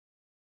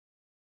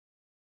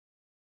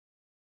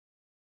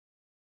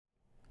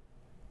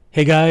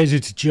Hey guys,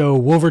 it's Joe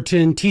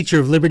Wolverton, Teacher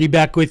of Liberty,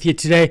 back with you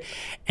today.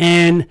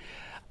 And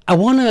I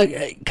want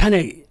to kind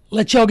of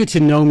let y'all get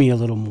to know me a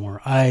little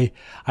more. I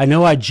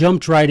know I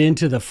jumped right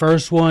into the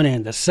first one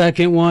and the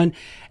second one,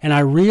 and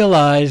I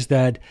realized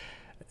that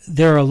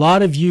there are a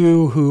lot of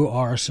you who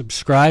are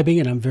subscribing,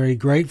 and I'm very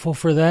grateful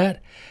for that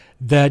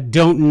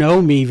don't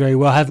know me very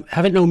well,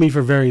 haven't known me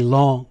for very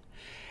long.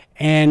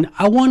 And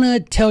I want to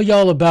tell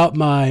y'all about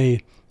my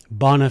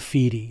bona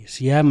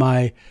fides,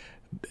 my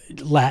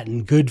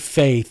Latin, good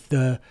faith,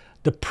 the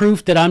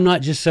proof that I'm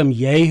not just some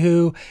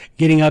yahoo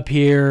getting up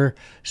here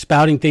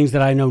spouting things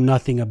that I know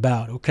nothing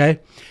about, okay?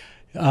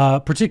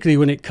 Particularly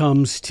when it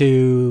comes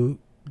to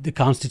the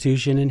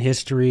Constitution and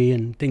history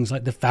and things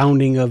like the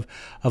founding of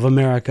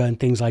America and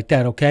things like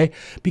that, okay?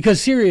 Because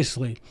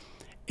seriously,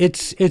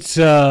 it's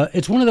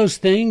one of those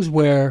things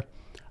where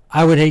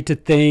I would hate to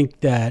think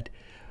that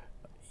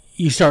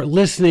you start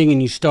listening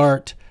and you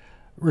start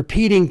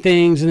repeating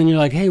things, and then you're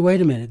like, hey, wait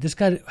a minute, this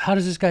guy, how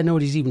does this guy know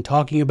what he's even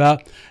talking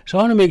about? So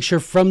I want to make sure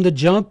from the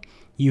jump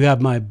you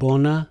have my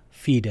bona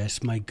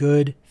fides, my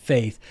good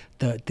faith,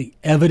 the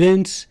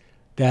evidence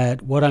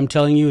that what I'm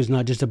telling you is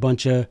not just a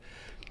bunch of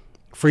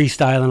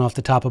freestyling off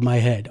the top of my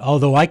head,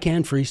 although I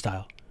can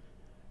freestyle.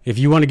 If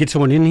you want to get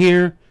someone in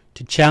here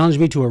to challenge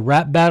me to a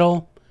rap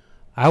battle,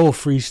 I will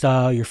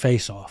freestyle your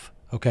face off,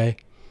 okay?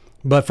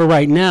 But for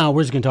right now,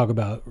 we're just going to talk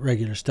about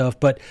regular stuff,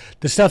 but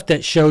the stuff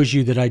that shows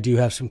you that I do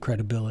have some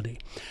credibility.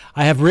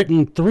 I have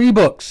written 3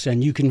 books,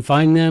 and you can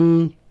find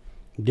them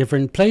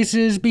different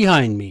places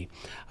behind me.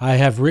 I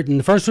have written,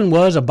 the first one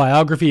was a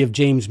biography of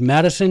James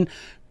Madison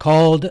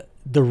called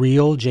The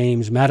Real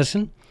James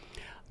Madison.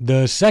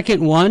 The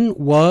second one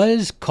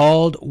was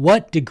called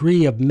What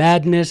Degree of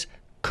Madness, :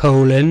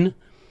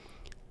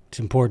 it's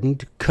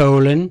important, :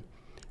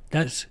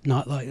 that's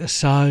not like the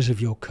size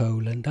of your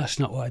colon. That's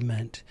not what I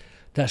meant.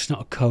 That's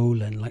not a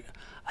colon. Like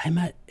I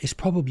meant, it's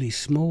probably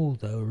small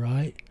though,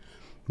 right?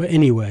 But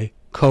anyway, :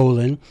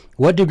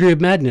 What Degree of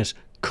Madness, :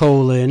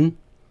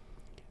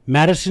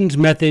 Madison's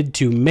Method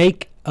to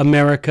Make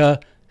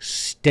America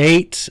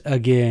States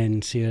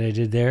Again. See what I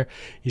did there?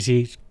 You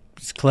see,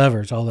 it's clever.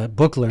 It's all that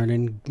book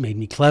learning made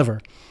me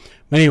clever.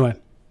 But anyway,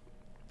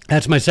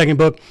 that's my second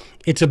book.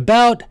 It's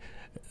about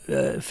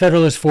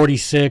Federalist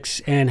 46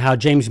 and how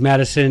James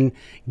Madison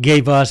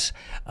gave us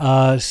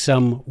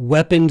some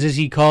weapons, as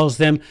he calls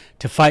them,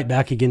 to fight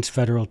back against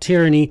federal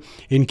tyranny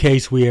in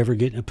case we ever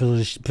get in a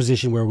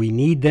position where we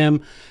need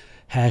them.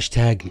 #now.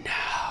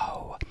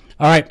 All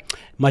right.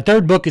 My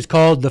third book is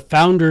called The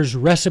Founder's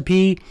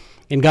Recipe.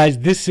 And guys,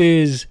 this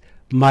is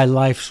my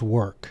life's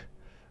work,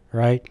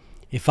 right?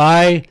 If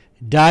I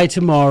die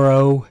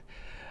tomorrow,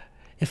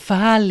 if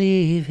I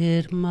leave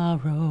here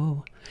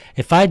tomorrow,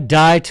 if I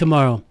die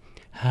tomorrow,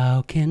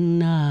 how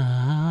can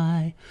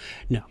I?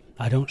 No,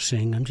 I don't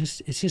sing.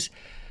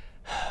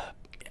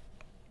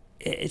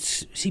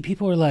 See,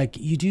 people are like,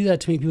 you do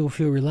that to make people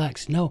feel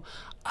relaxed. No,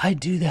 I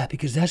do that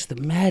because that's the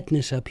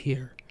madness up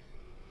here.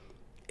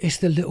 It's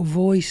the little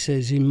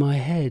voices in my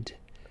head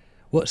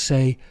what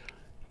say,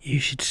 you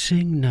should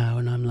sing now.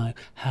 And I'm like,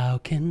 how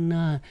can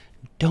I?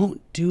 Don't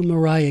do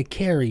Mariah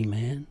Carey,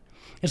 man.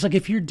 It's like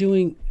if you're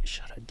doing,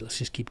 let's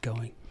just keep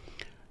going.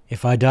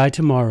 If I die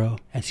tomorrow,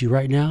 and see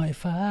right now,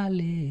 if I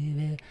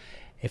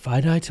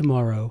die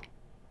tomorrow,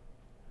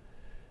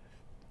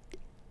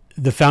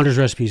 the Founder's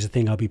Recipe is the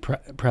thing I'll be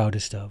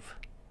proudest of.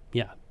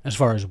 Yeah, as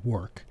far as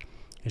work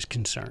is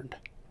concerned.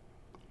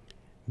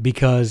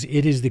 Because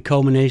it is the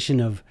culmination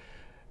of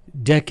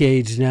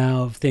decades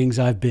now of things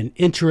I've been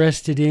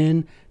interested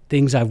in,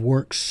 things I've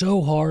worked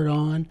so hard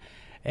on,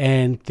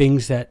 and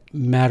things that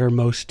matter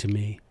most to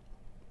me.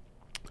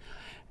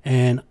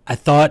 And I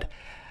thought,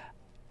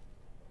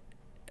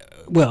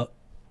 well,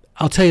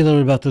 I'll tell you a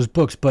little bit about those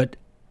books, but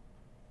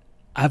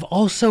I've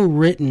also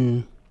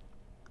written,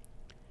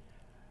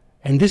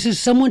 and this is,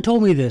 someone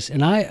told me this,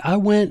 and I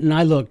went and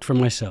I looked for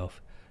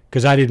myself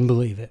because I didn't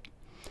believe it.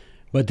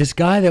 But this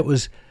guy that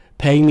was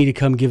paying me to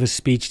come give a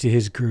speech to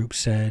his group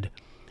said,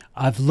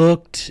 I've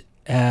looked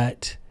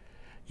at,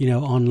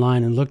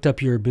 online and looked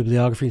up your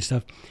bibliography and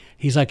stuff.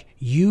 He's like,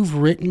 you've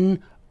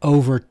written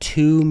over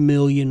 2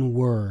 million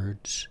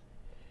words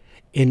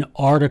in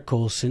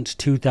articles since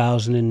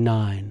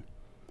 2009.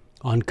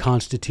 On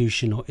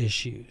constitutional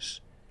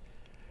issues.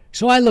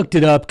 So I looked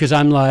it up because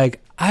I'm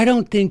like, I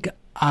don't think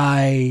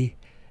I've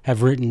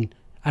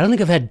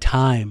had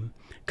time,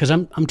 because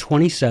I'm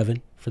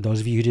 27, for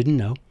those of you who didn't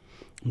know.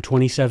 I'm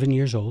 27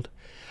 years old.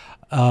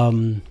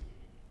 Well,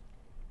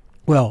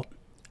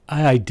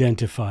 I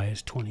identify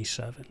as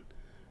 27.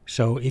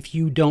 So if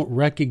you don't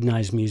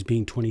recognize me as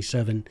being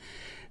 27,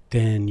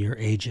 then you're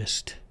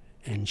ageist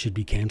and should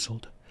be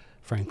canceled,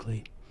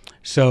 frankly.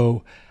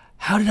 So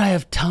how did I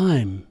have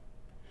time?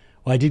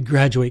 Well, I did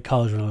graduate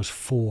college when I was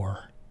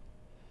 4.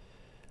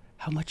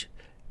 How much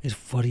is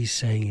what he's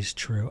saying is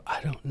true?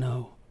 I don't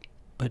know,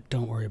 but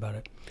don't worry about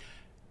it.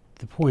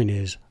 The point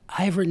is,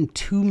 I've written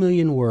 2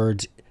 million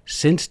words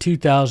since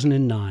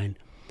 2009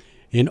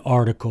 in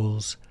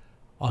articles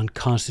on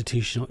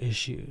constitutional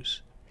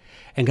issues.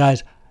 And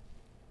guys,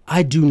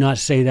 I do not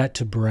say that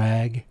to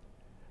brag,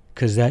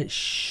 because that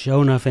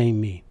sure enough ain't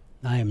me.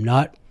 I am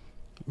not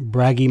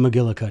braggy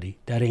McGillicuddy.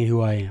 That ain't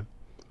who I am.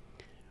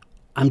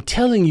 I'm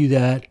telling you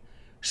that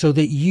so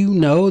that you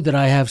know that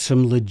I have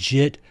some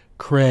legit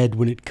cred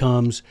when it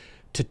comes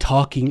to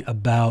talking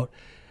about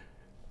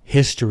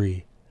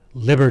history,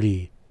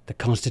 liberty, the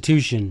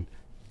Constitution,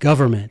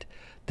 government,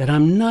 that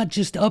I'm not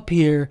just up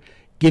here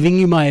giving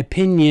you my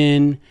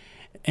opinion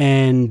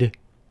and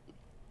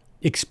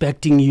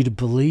expecting you to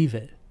believe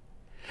it.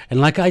 And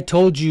like I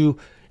told you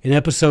in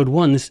episode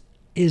 1, this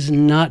is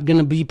not going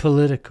to be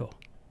political,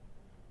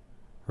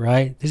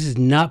 right? This is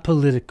not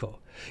political.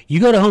 You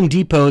go to Home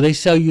Depot, they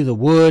sell you the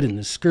wood and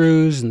the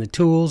screws and the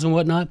tools and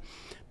whatnot.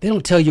 They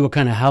don't tell you what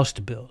kind of house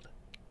to build.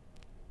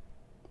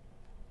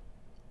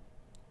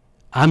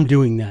 I'm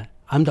doing that.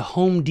 I'm the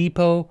Home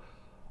Depot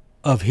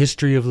of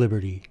History of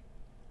Liberty.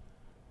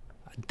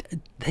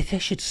 They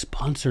should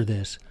sponsor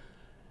this.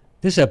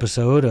 This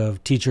episode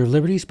of Teacher of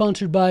Liberty is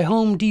sponsored by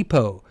Home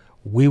Depot.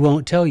 We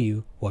won't tell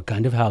you what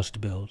kind of house to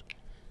build.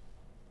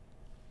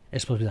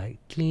 It's supposed to be like,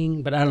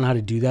 cling, but I don't know how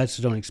to do that,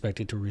 so don't expect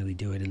it to really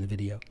do it in the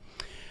video.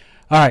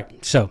 All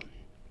right, so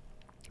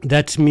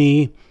that's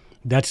me.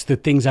 That's the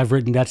things I've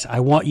written. I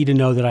want you to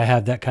know that I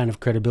have that kind of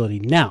credibility.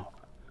 Now,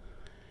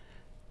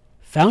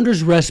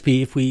 Founder's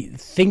Recipe, if we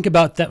think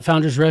about that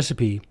Founder's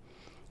Recipe,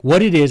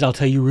 what it is, I'll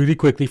tell you really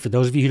quickly for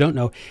those of you who don't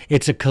know.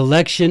 It's a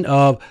collection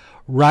of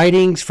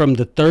writings from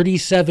the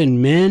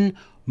 37 men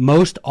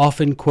most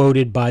often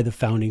quoted by the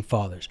Founding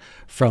Fathers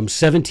from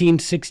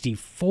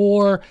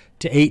 1764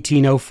 to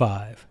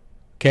 1805.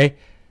 Okay?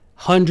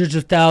 Hundreds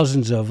of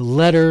thousands of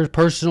letters,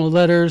 personal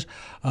letters,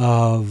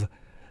 of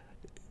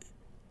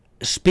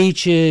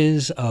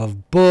speeches,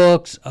 of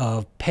books,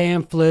 of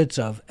pamphlets,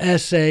 of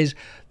essays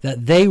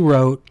that they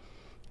wrote,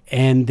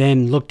 and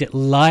then looked at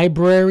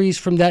libraries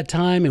from that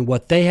time and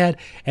what they had,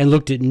 and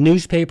looked at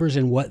newspapers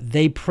and what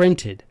they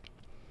printed.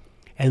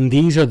 And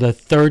these are the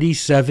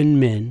 37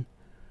 men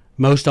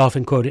most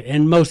often quoted,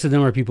 and most of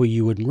them are people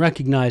you wouldn't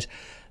recognize.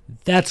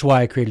 That's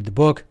why I created the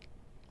book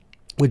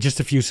with just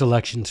a few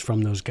selections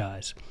from those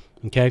guys.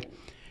 Okay?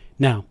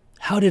 Now,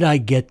 how did I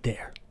get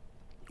there?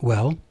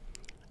 Well,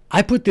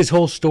 I put this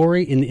whole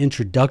story in the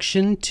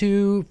introduction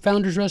to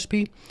Founder's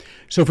Recipe.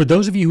 So for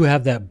those of you who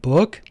have that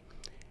book,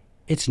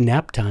 it's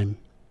nap time.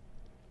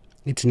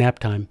 It's nap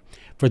time.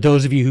 For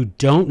those of you who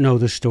don't know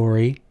the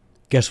story,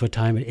 guess what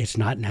time it's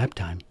not nap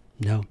time.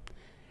 No.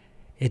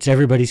 It's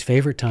everybody's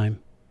favorite time.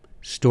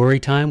 Story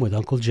time with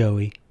Uncle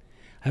Joey.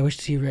 I wish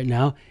to see right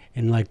now,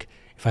 and like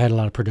if I had a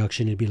lot of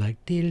production, it'd be like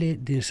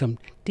some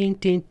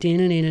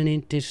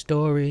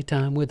story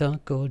time with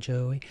Uncle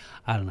Joey.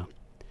 I don't know.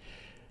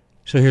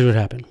 So here's what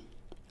happened.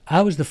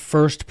 I was the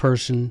first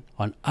person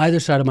on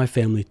either side of my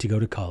family to go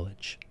to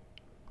college.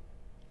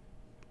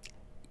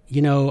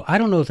 You know, I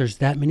don't know if there's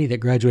that many that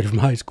graduated from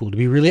high school. To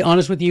be really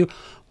honest with you,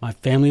 my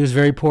family was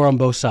very poor on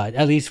both sides,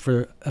 at least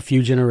for a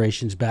few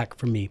generations back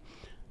from me.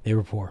 They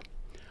were poor.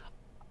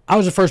 I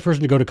was the first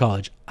person to go to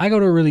college. I go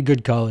to a really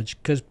good college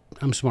because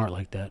I'm smart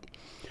like that.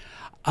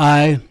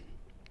 I'm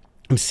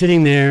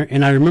sitting there,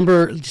 and I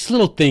remember just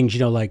little things, you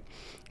know, like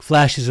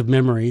flashes of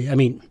memory. I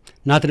mean,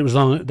 not that it was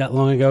that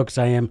long ago, because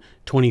I am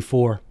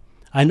 24.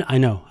 I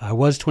know. I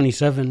was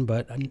 27,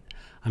 but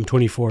I'm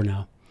 24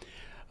 now.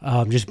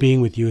 Just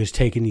being with you has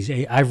taken these.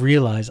 I've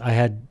realized I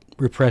had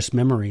repressed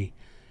memory.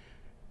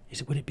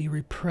 Would it be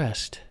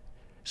repressed?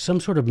 Some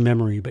sort of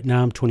memory, but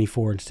now I'm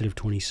 24 instead of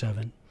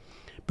 27.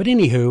 But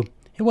anywho,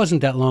 it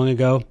wasn't that long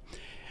ago.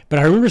 But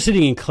I remember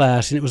sitting in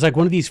class, and it was like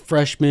one of these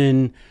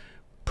freshman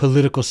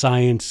political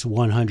science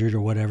 100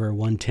 or whatever,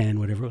 110,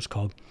 whatever it was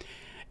called.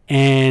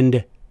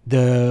 And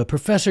the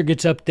professor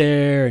gets up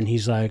there, and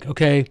he's like,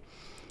 okay,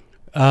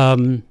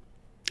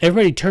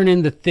 everybody turn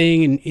in the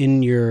thing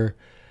in your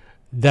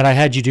that I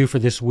had you do for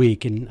this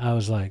week. And I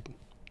was like,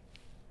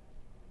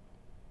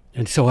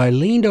 and so I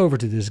leaned over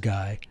to this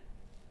guy,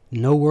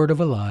 no word of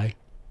a lie,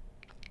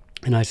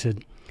 and I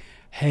said,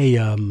 hey,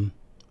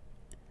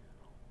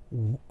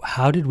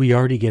 how did we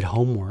already get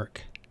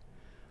homework?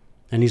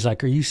 And he's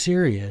like, are you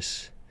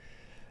serious?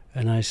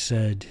 And I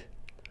said,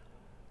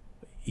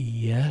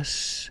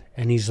 yes.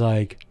 And he's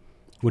like,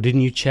 well,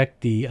 didn't you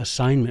check the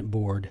assignment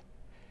board?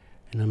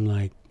 And I'm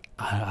like,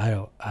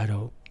 I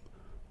don't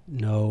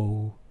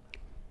know.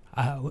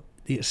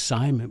 The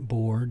assignment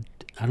board,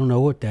 I don't know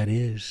what that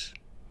is.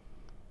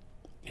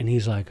 And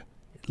he's like,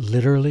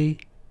 literally,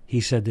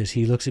 he said this.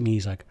 He looks at me,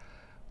 he's like,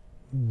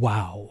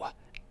 wow.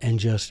 And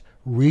just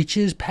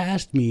reaches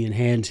past me and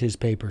hands his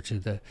paper to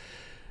the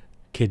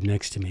kid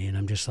next to me. And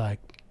I'm just like,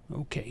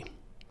 okay.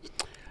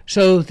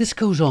 So this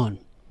goes on.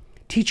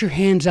 Teacher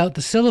hands out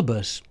the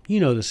syllabus. You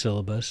know the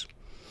syllabus.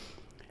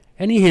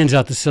 And he hands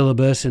out the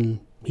syllabus,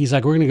 and he's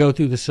like, we're going to go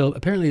through the syllabus.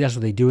 Apparently that's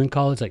what they do in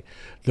college. Like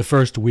the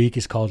first week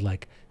is called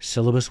like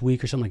syllabus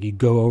week or something. Like you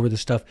go over the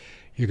stuff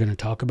you're going to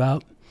talk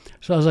about.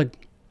 So I was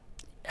like,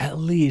 at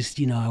least,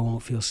 you know, I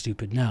won't feel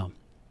stupid now.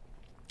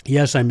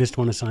 Yes, I missed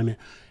one assignment.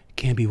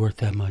 Can't be worth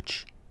that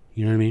much.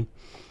 You know what I mean?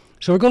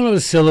 So we're going over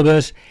the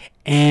syllabus,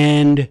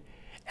 and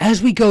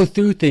as we go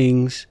through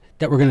things,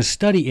 that we're going to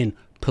study in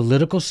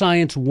Political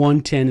Science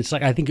 110. It's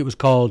like, I think it was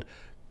called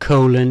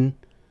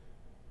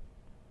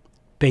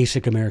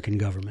Basic American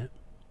Government.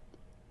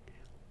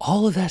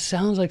 All of that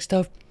sounds like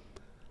stuff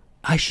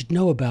I should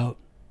know about,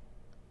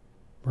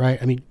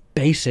 right? I mean,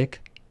 basic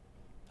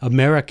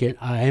American,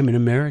 I am an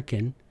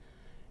American,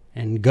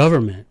 and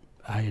government,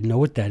 I know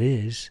what that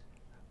is,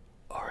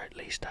 or at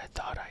least I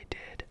thought I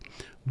did.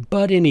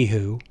 But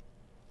anywho,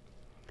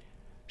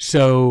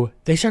 so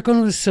they start going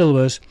to the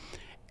syllabus,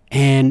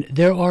 and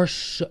there are,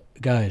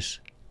 guys,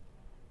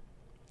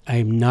 I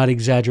am not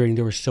exaggerating,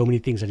 there were so many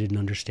things I didn't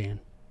understand.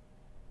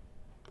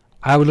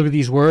 I would look at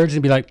these words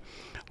and be like,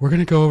 we're going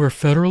to go over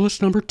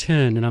Federalist number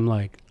 10, and I'm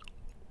like,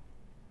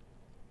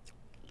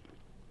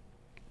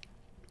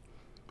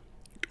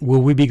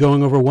 will we be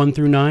going over 1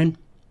 through 9?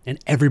 And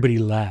everybody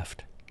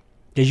laughed.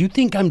 Did you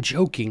think I'm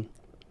joking?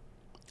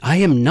 I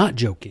am not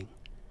joking.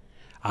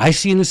 I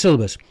see in the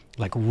syllabus,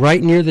 like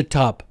right near the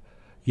top,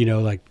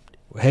 like,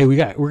 hey,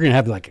 we're going to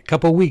have like a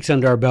couple weeks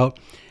under our belt,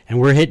 and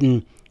we're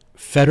hitting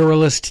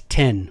Federalist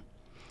 10.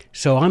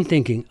 So I'm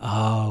thinking,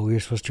 we're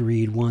supposed to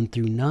read 1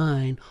 through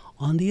 9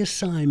 on the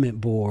assignment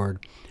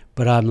board.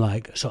 But I'm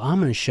like, so I'm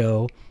going to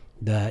show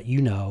that,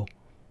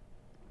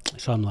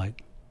 So I'm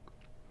like,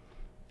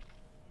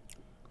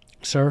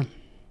 sir,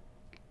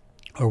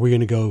 are we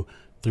going to go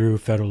through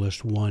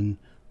Federalist 1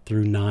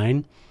 through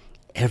 9?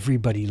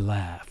 Everybody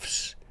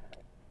laughs.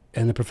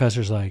 And the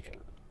professor's like,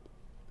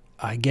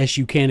 I guess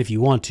you can if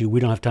you want to. We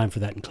don't have time for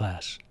that in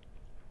class.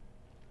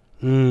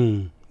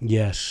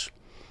 Yes.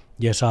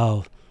 Yes,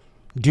 I'll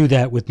do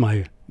that with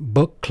my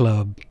book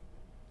club.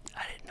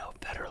 I didn't know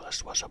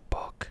Federalist was a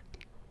book.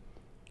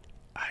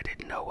 I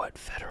didn't know what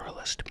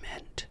Federalist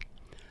meant.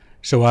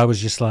 So I was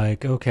just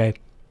like, okay.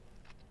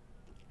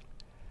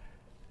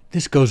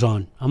 This goes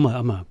on. I'm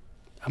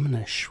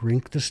gonna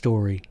shrink the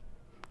story,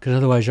 because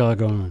otherwise y'all are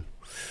going,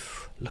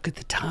 look at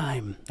the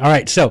time. All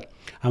right, so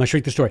I'm gonna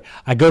shrink the story.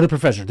 I go to the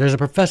professor. There's a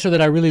professor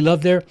that I really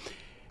love there.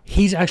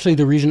 He's actually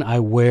the reason I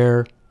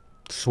wear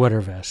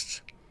sweater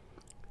vests.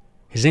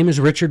 His name is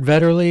Richard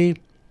Vetterly.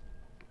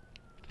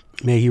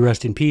 May he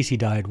rest in peace. He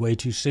died way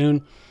too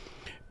soon.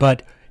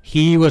 But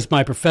he was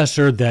my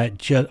professor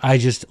that I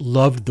just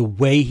loved the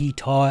way he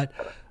taught.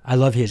 I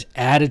love his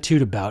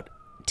attitude about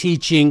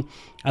teaching.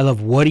 I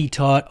love what he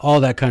taught, all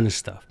that kind of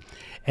stuff.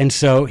 And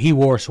so he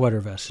wore sweater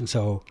vests. And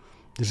so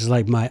this is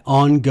like my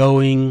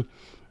ongoing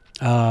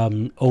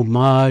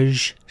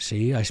homage.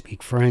 See, I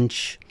speak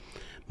French.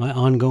 My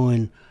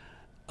ongoing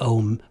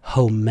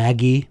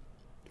homage.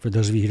 For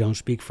those of you who don't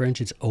speak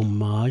French, it's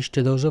homage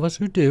to those of us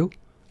who do.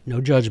 No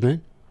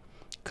judgment,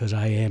 because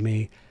I am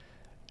a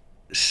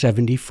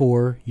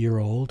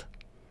 74-year-old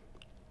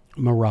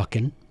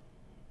Moroccan.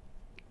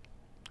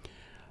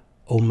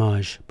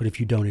 Homage, but if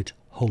you don't, it's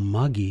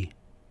homagi.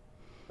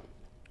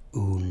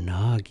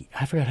 Unagi.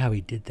 I forgot how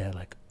he did that,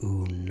 like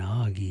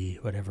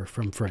unagi, whatever,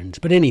 from Friends.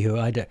 But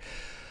anywho,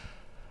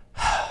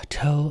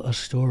 tell a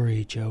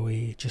story,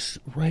 Joey. Just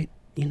write,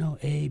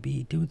 A,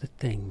 B, do the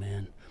thing,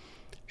 man.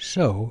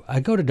 So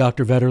I go to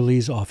Dr.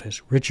 Vetterly's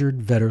office, Richard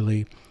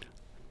Vetterly.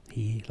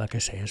 He, like I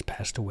say, has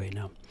passed away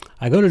now.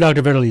 I go to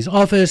Dr. Vetterly's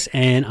office,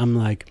 and I'm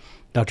like,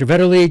 Dr.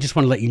 Vetterly, just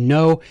want to let you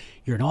know,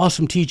 you're an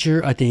awesome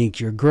teacher. I think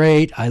you're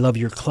great. I love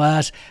your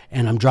class,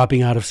 and I'm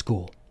dropping out of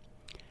school.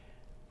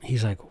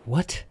 He's like,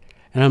 what?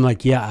 And I'm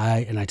like, yeah,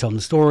 and I tell him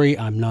the story.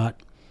 I don't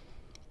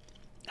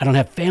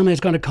have family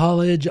that's gone to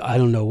college. I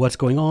don't know what's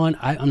going on.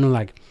 I'm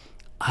like,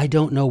 I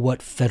don't know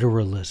what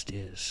Federalist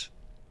is.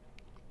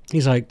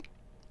 He's like,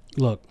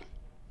 look,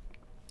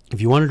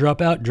 if you want to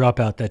drop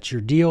out. That's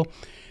your deal.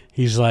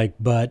 He's like,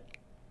 but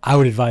I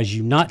would advise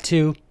you not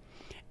to.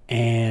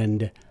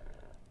 And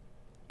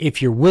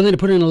if you're willing to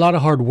put in a lot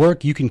of hard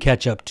work, you can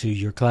catch up to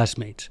your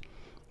classmates.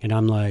 And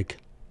I'm like,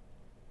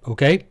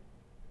 okay,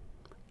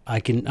 I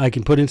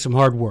can put in some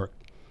hard work.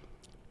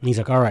 And he's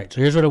like, all right,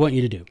 so here's what I want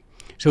you to do.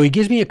 So he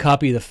gives me a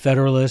copy of the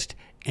Federalist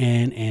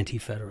and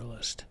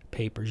Anti-Federalist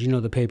papers.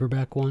 The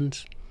paperback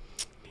ones?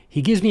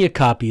 He gives me a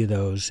copy of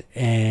those,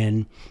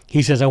 and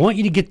he says, I want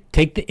you to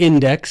take the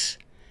index,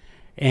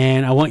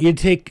 and I want you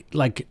to take,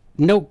 like,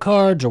 note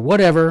cards or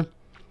whatever,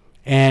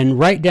 and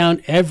write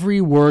down every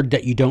word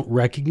that you don't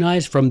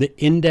recognize from the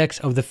index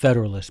of the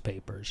Federalist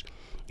papers,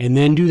 and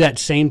then do that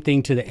same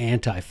thing to the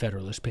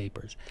Anti-Federalist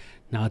papers.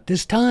 Now, at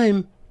this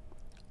time,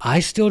 I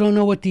still don't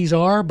know what these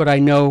are, but I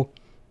know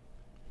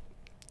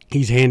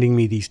he's handing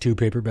me these 2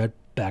 paperback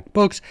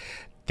books.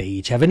 They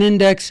each have an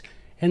index,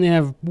 and they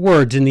have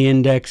words in the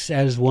index,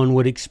 as one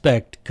would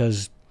expect,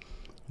 because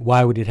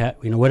why would it have,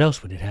 what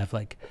else would it have?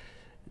 Like,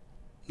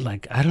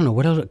 I don't know,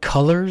 what else,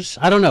 colors?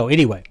 I don't know.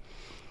 Anyway,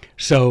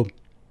 so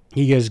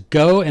he goes,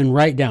 go and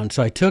write down.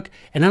 So I took,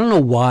 and I don't know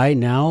why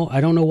now,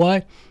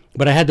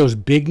 but I had those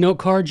big note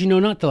cards,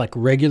 not the like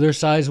regular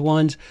size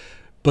ones,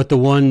 but the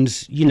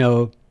ones,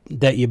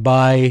 that you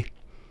buy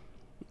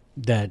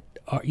that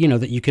are,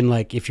 that you can,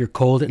 like, if you're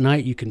cold at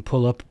night, you can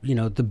pull up,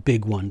 the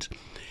big ones.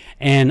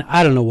 And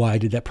I don't know why I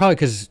did that. Probably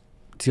because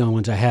it's the only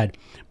ones I had.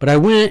 But I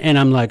went and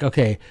I'm like,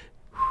 okay.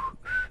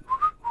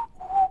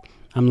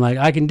 I'm like,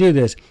 I can do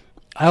this.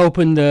 I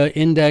opened the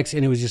index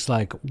and it was just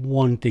like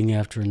one thing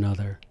after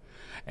another.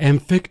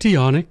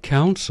 Amphictyonic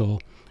Council,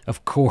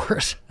 of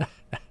course.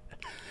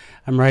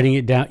 I'm writing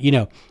it down.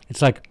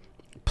 It's like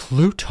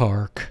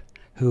Plutarch,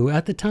 who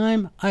at the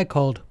time I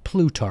called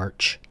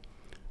Plutarch.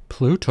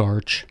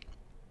 Plutarch.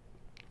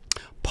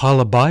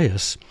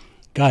 Polybius.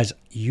 Guys,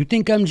 you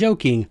think I'm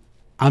joking?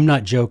 I'm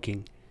not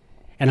joking.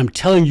 And I'm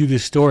telling you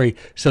this story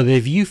so that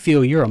if you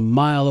feel you're a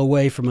mile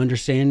away from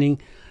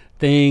understanding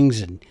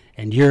things and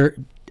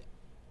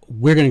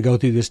we're going to go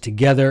through this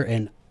together,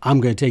 and I'm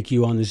going to take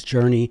you on this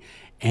journey,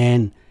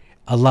 and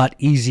a lot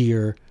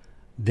easier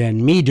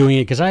than me doing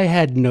it, because I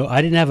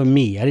didn't have a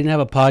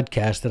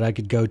podcast that I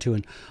could go to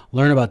and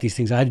learn about these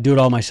things. I had to do it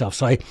all myself.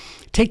 So I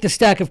take the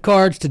stack of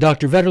cards to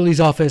Dr.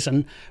 Federalist's office,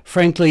 and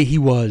frankly, he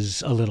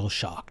was a little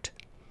shocked.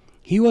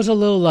 He was a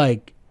little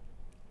like,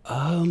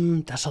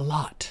 that's a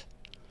lot.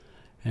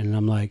 And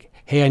I'm like,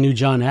 hey, I knew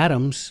John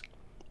Adams.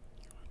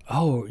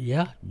 Oh,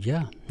 yeah.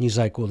 He's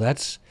like, well,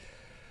 that's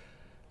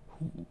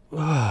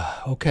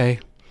okay.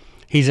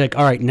 He's like,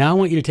 all right, now I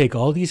want you to take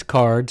all these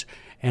cards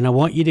and I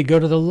want you to go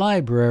to the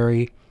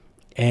library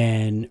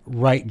and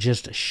write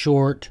just a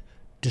short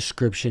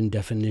description,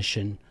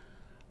 definition,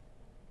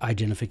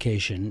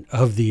 identification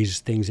of these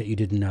things that you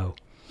didn't know.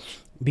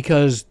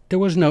 Because there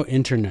was no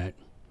internet.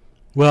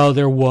 Well,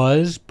 there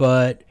was,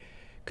 but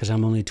because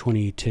I'm only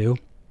 22,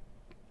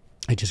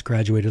 I just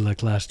graduated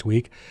like last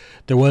week.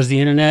 There was the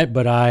internet,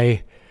 but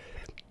I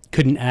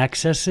couldn't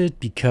access it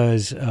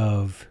because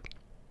of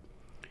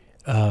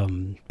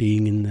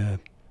being in the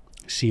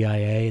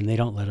CIA, and they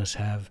don't let us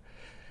have.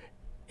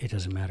 It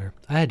doesn't matter.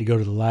 I had to go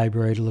to the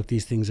library to look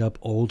these things up,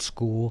 old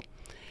school.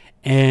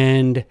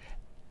 And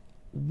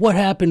what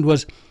happened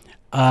was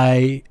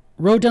I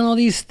wrote down all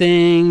these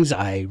things.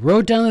 I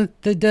wrote down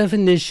the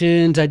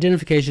definitions,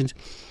 identifications,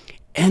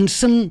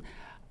 and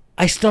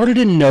I started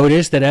to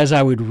notice that as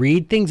I would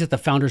read things that the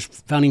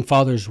founding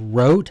fathers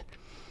wrote,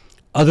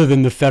 other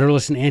than the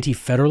Federalist and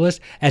Anti-Federalist,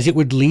 as it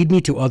would lead me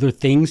to other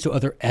things, to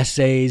other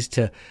essays,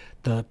 to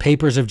the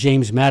papers of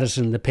James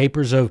Madison, the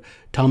papers of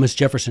Thomas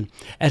Jefferson.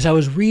 As I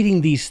was reading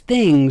these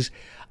things,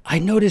 I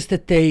noticed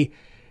that they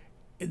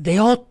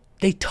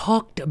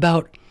talked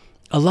about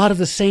a lot of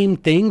the same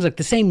things, like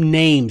the same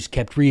names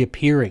kept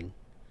reappearing,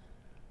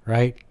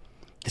 right?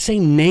 The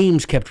same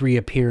names kept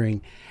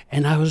reappearing.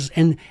 And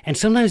and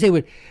sometimes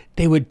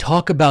they would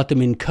talk about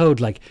them in code,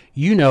 like,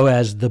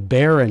 as the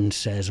Baron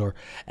says, or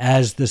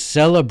as the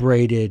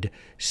celebrated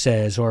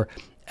says, or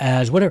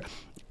as whatever.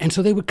 And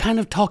so they would kind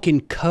of talk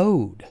in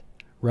code,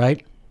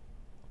 right?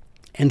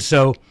 And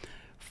so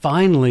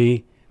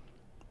finally,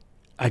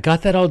 I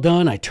got that all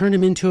done. I turned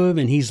him into him,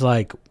 and he's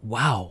like,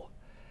 wow.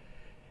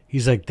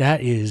 He's like, that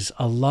is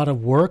a lot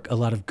of work, a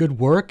lot of good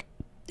work.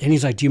 And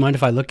he's like, do you mind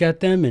if I look at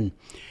them? And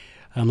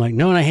I'm like,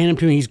 no. And I hand him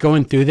to him. He's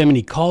going through them, and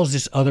he calls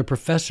this other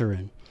professor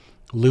in,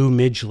 Lou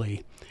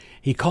Midgley.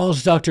 He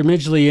calls Dr.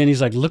 Midgley in.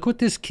 He's like, look what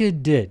this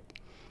kid did.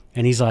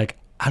 And he's like,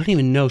 I don't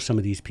even know some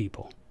of these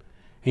people.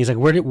 And he's like,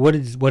 what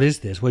is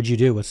this? What'd you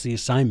do? What's the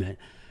assignment?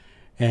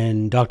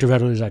 And Dr.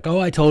 Federalist is like, oh,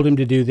 I told him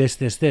to do this.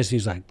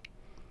 He's like,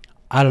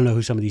 I don't know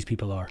who some of these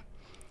people are.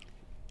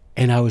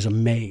 And I was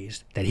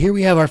amazed that here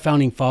we have our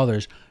founding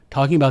fathers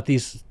talking about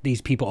these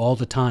people all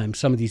the time,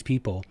 some of these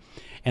people.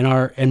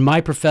 And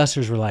my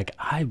professors were like,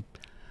 I've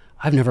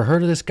never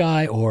heard of this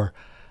guy, or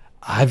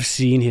I've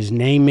seen his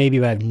name maybe,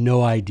 but I have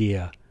no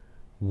idea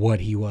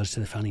what he was to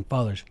the founding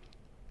fathers.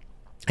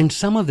 And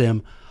some of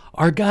them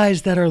are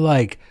guys that are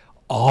like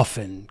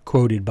often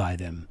quoted by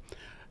them.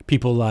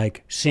 People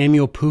like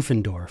Samuel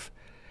Pufendorf.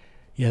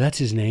 Yeah, that's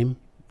his name.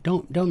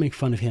 Don't make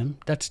fun of him.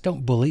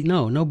 Don't bully.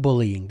 No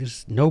bullying.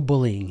 There's no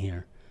bullying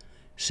here.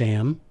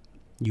 Samuel.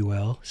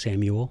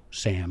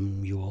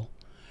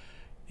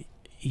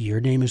 Your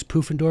name is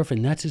Pufendorf,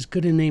 and that's as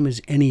good a name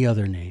as any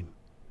other name.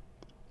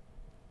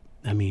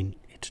 I mean,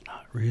 it's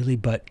not really,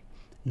 but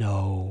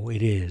no,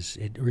 it is.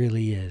 It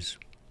really is.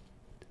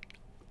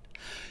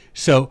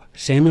 So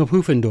Samuel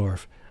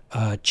Pufendorf,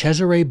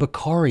 Cesare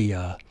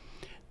Beccaria,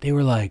 they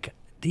were like,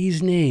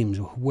 these names,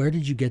 where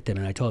did you get them?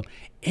 And I told them.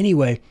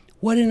 Anyway,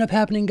 what ended up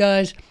happening,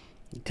 guys,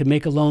 to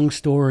make a long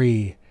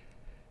story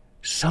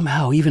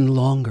somehow even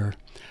longer,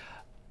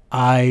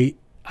 I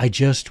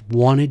just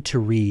wanted to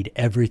read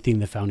everything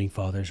the founding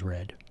fathers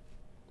read.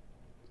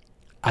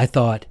 I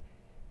thought,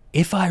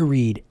 if I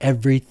read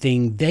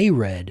everything they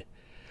read,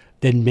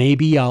 then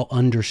maybe I'll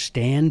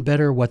understand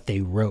better what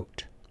they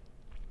wrote.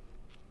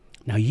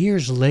 Now,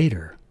 years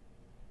later,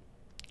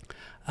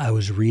 I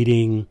was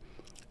reading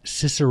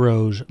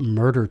Cicero's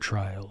murder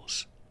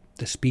trials,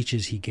 the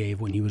speeches he gave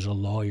when he was a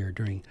lawyer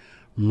during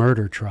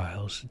murder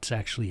trials. It's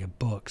actually a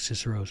book,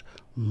 Cicero's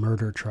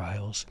Murder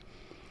Trials.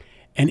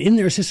 And in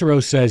there, Cicero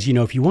says,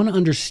 if you want to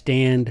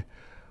understand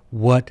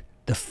what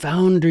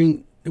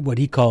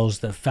he calls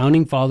the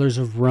founding fathers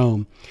of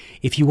Rome,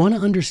 if you want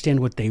to understand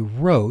what they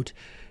wrote,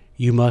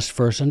 you must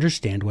first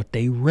understand what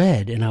they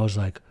read. And I was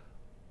like,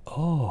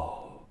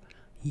 oh,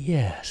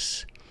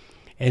 yes.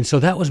 And so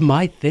that was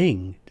my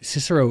thing.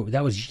 Cicero,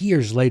 that was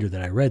years later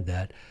that I read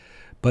that.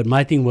 But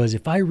my thing was,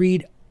 if I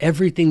read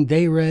everything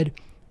they read,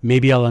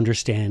 maybe I'll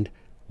understand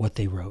what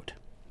they wrote.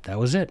 That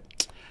was it.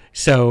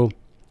 So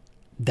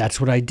that's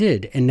what I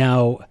did. And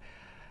now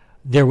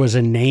there was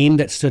a name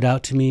that stood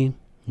out to me.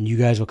 And you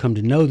guys will come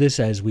to know this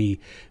as we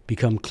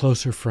become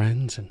closer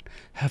friends and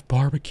have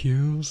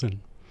barbecues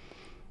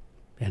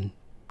and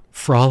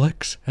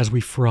frolics as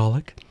we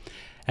frolic.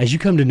 As you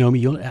come to know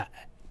me,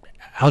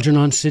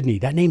 Algernon Sidney,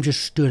 that name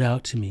just stood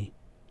out to me.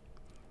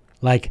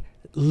 Like,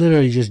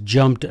 literally just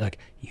jumped, like,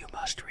 you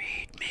must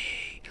read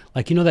me.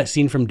 Like, you know that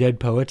scene from Dead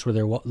Poets where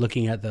they're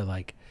looking at the,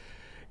 like,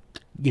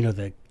 you know,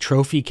 the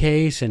trophy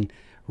case, and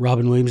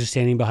Robin Williams is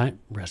standing behind,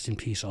 rest in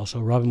peace also,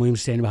 Robin Williams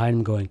is standing behind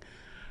him going,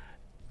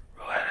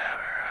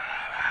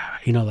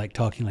 you know, like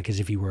talking like as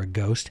if he were a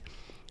ghost.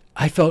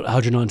 I felt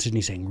Algernon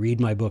Sidney saying, read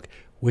my book,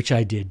 which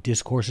I did,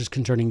 Discourses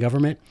Concerning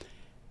Government,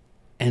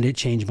 and it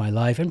changed my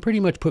life and pretty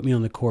much put me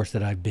on the course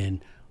that I've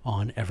been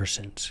on ever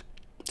since.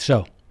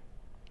 So,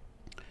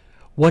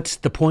 what's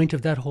the point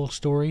of that whole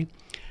story?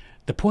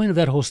 The point of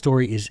that whole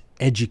story is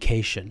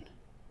education.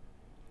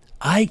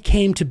 I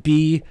came to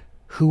be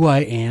who I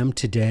am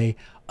today,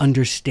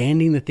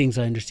 understanding the things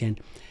I understand,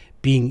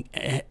 being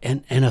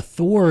an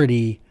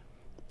authority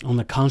on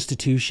the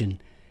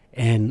Constitution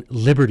and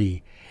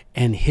liberty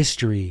and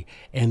history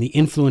and the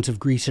influence of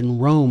Greece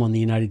and Rome on the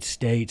United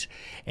States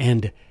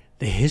and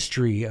the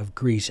history of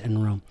Greece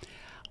and Rome.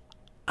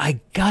 I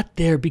got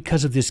there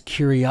because of this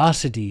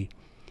curiosity,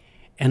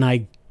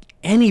 and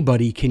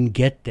anybody can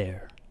get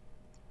there.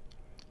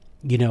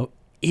 You know,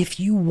 if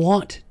you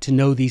want to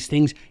know these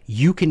things,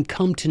 you can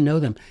come to know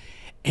them.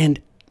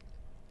 And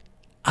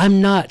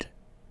I'm not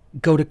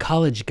go to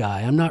college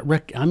guy.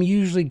 I'm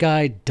usually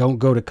guy, don't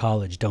go to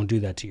college. Don't do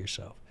that to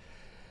yourself.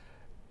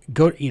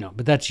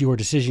 But that's your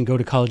decision. Go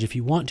to college if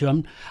you want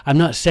to. I'm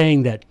not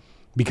saying that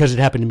because it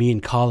happened to me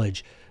in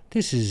college,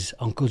 this is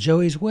Uncle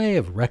Joey's way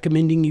of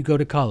recommending you go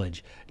to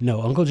college.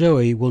 No, Uncle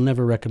Joey will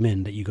never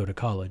recommend that you go to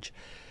college.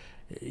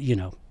 You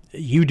know,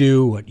 you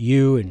do what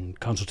you, in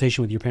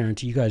consultation with your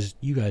parents, you guys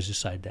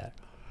decide that.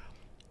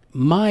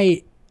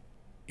 My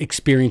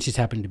experiences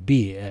happen to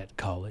be at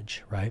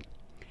college, right?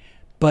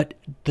 But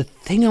the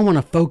thing I want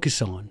to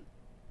focus on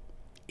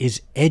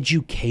is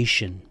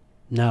education.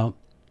 Now,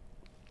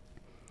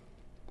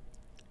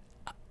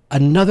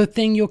 another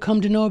thing you'll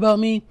come to know about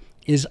me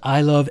is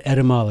I love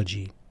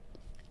etymology.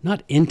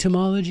 Not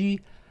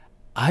entomology.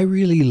 I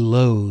really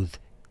loathe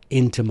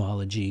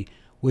entomology,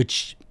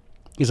 which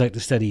is like the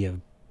study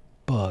of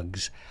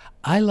bugs.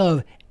 I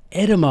love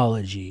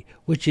etymology,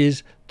 which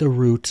is the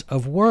roots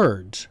of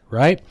words,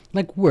 right?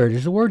 Like, where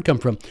does the word come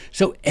from?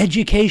 So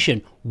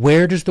education,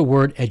 where does the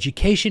word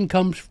education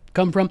come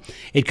from?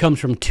 It comes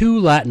from two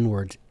Latin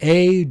words,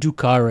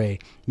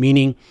 educare,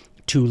 meaning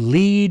to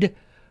lead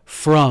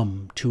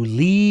from, to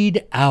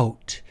lead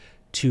out,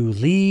 to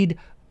lead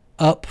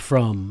up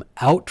from,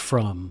 out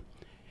from.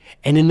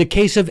 And in the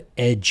case of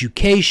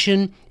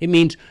education, it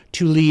means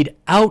to lead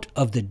out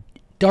of the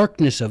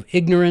darkness of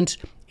ignorance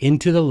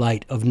into the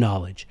light of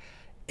knowledge.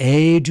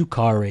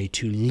 Educare,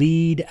 to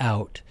lead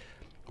out,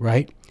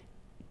 right?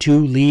 To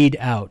lead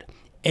out.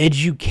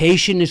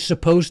 Education is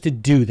supposed to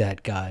do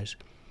that, guys.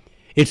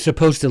 It's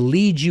supposed to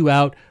lead you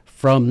out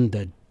from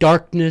the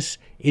darkness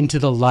into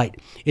the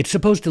light. It's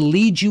supposed to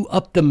lead you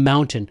up the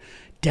mountain.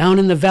 Down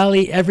in the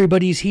valley,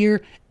 everybody's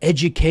here.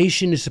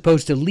 Education is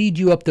supposed to lead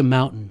you up the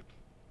mountain.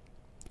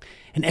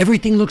 And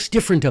everything looks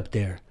different up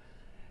there.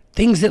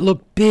 Things that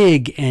look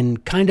big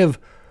and kind of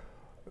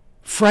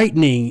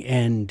frightening,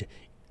 and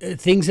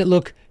things that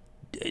look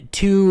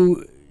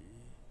too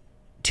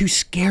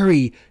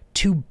scary,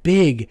 too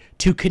big,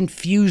 too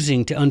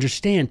confusing to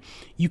understand.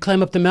 You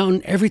climb up the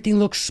mountain, everything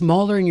looks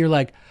smaller, and you're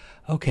like,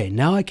 okay,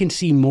 now I can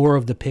see more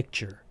of the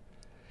picture.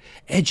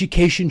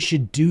 Education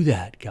should do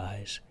that,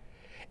 guys.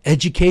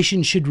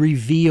 Education should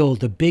reveal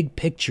the big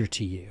picture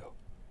to you.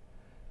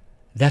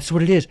 That's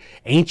what it is.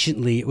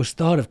 Anciently, it was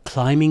thought of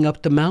climbing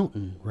up the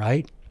mountain,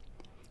 right?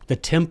 The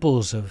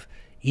temples of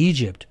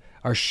Egypt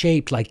are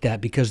shaped like that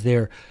because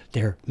they're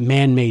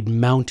man-made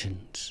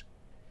mountains.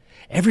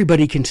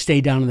 Everybody can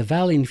stay down in the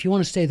valley, and if you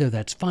want to stay there,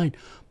 that's fine.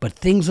 But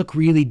things look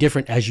really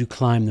different as you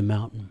climb the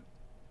mountain.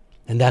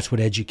 And that's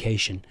what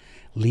education,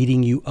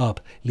 leading you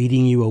up,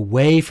 leading you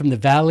away from the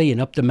valley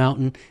and up the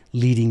mountain,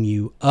 leading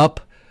you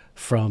up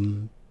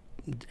from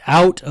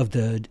out of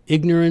the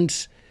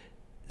ignorance,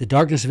 the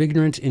darkness of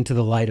ignorance, into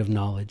the light of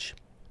knowledge.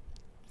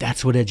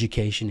 That's what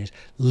education is,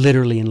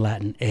 literally in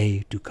Latin,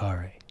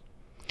 educare.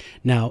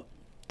 Now,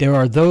 there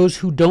are those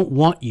who don't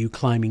want you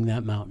climbing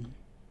that mountain.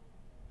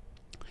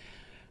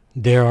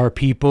 There are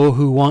people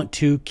who want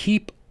to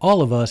keep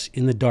all of us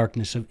in the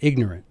darkness of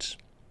ignorance.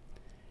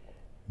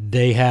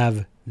 They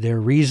have their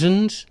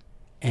reasons,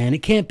 and it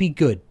can't be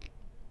good.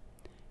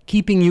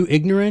 Keeping you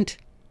ignorant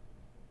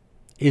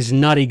is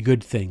not a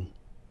good thing.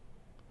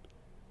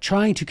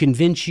 Trying to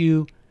convince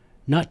you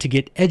not to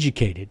get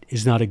educated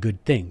is not a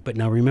good thing. But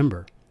now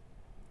remember,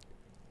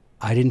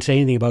 I didn't say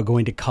anything about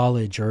going to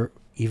college or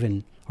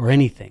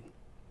anything.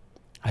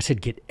 I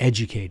said get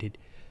educated.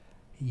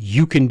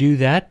 You can do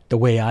that the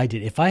way I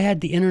did. If I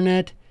had the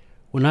internet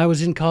when I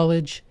was in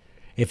college,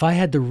 if I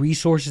had the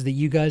resources that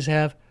you guys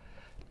have,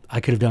 I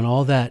could have done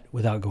all that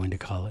without going to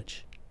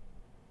college.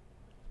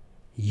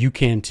 You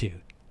can too.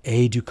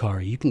 A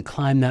Ducari. You can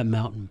climb that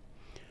mountain.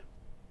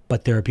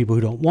 But there are people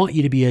who don't want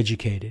you to be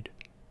educated.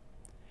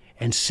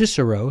 And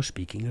Cicero,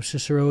 speaking of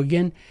Cicero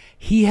again,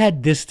 he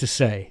had this to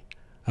say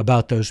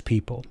about those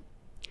people.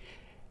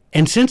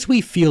 And since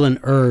we feel an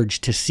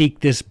urge to seek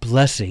this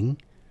blessing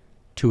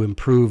to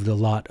improve the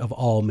lot of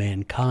all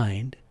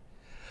mankind,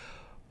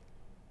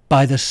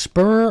 by the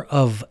spur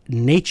of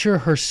nature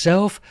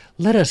herself,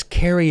 let us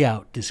carry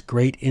out this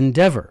great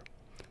endeavor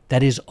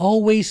that is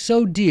always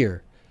so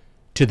dear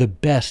to the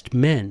best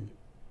men.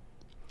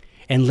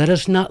 And let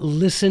us not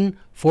listen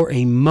for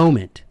a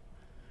moment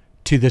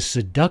to the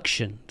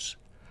seductions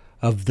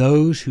of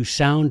those who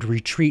sound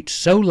retreat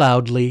so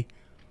loudly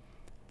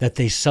that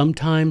they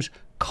sometimes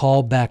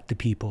call back the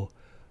people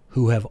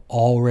who have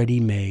already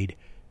made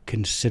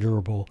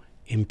considerable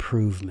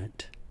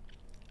improvement.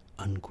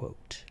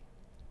 Unquote.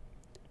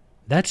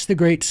 That's the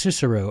great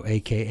Cicero,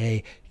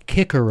 a.k.a.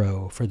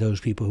 Cicero, for those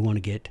people who want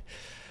to get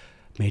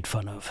made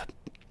fun of.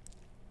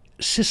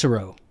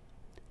 Cicero,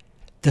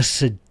 the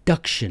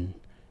seduction.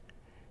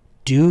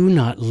 Do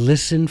not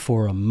listen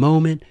for a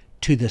moment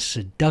to the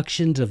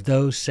seductions of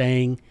those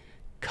saying,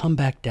 come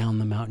back down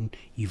the mountain.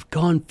 You've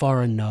gone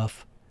far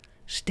enough.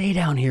 Stay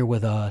down here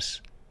with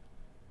us.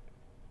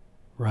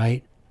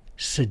 Right?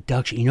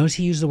 Seduction. You notice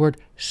he used the word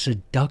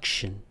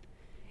seduction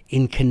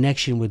in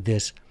connection with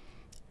this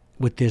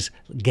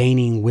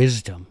gaining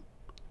wisdom,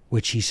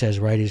 which he says,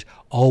 right, is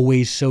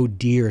always so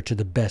dear to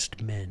the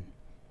best men.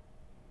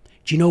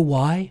 Do you know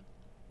why?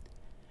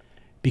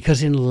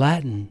 Because in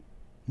Latin,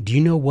 do you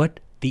know what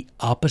the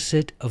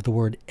opposite of the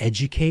word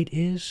educate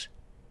is?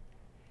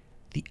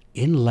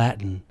 In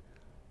Latin,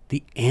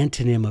 the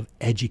antonym of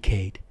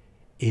educate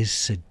is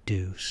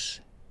seduce.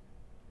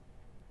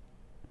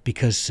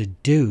 Because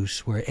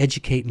seduce, where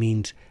educate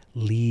means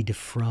lead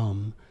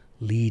from,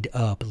 lead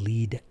up,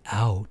 lead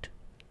out,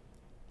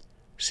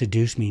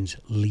 seduce means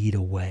lead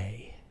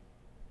away,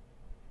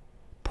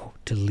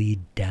 to lead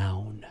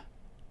down.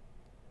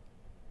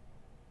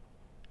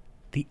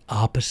 The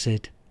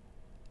opposite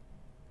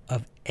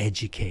of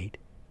educate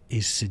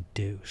is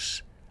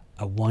seduce.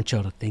 I want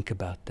y'all to think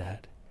about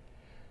that.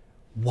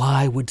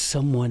 Why would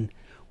someone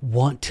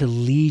want to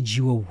lead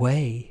you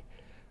away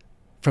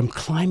from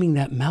climbing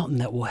that mountain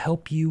that will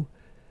help you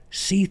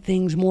see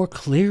things more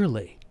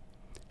clearly?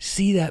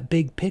 See that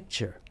big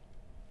picture?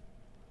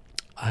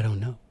 I don't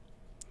know.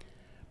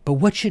 But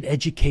what should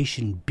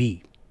education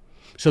be?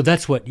 So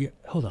that's what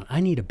hold on, I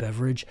need a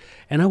beverage.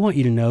 And I want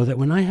you to know that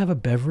when I have a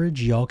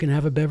beverage, y'all can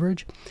have a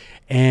beverage.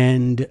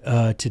 And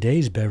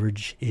today's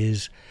beverage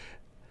is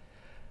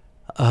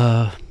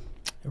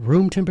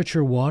room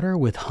temperature water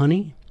with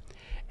honey.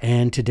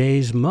 And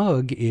today's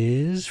mug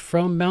is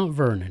from Mount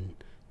Vernon,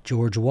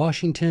 George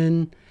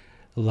Washington,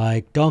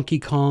 like Donkey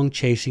Kong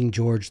chasing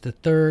George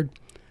III.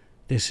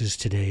 This is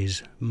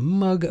today's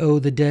mug o'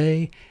 the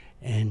day.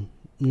 And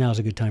now's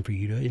a good time for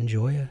you to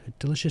enjoy a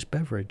delicious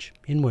beverage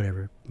in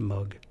whatever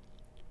mug.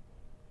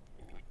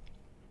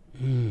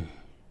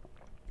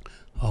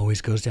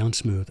 Always goes down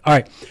smooth. All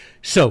right,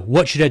 so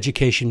what should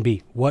education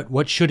be?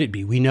 What should it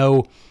be? We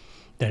know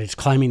that it's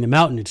climbing the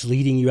mountain. It's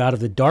leading you out of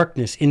the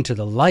darkness into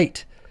the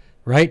light,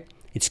 right?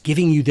 It's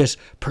giving you this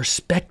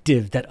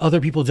perspective that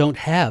other people don't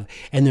have.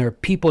 And there are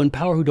people in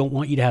power who don't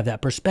want you to have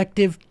that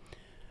perspective.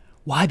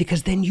 Why?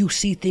 Because then you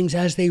see things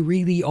as they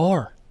really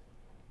are,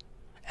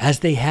 as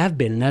they have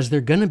been and as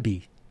they're going to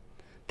be.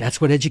 That's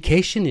what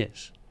education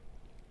is.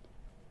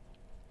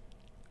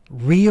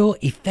 Real,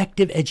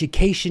 effective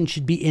education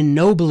should be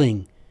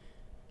ennobling,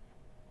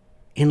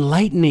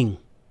 enlightening.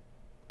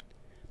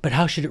 But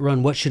how should it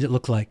run? What should it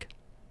look like?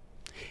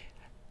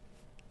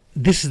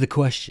 This is the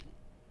question,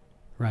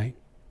 right?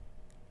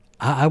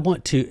 I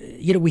want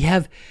to, we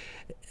have,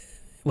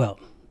 well,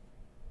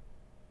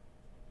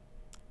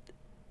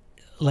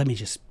 let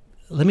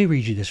me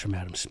read you this from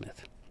Adam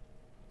Smith.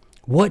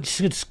 What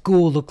should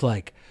school look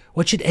like?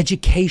 What should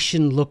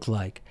education look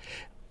like?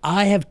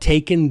 I have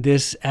taken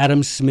this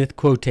Adam Smith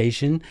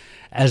quotation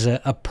as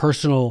a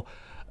personal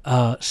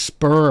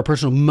spur, a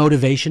personal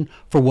motivation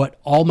for what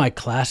all my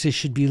classes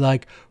should be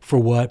like, for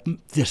what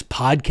this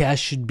podcast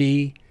should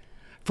be,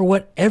 for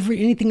what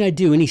anything I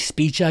do, any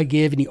speech I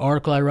give, any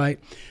article I write.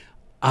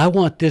 I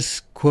want this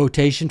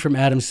quotation from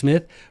Adam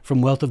Smith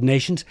from Wealth of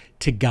Nations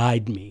to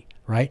guide me,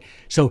 right?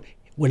 So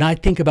when I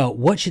think about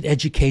what should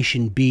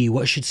education be,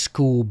 what should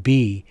school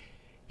be,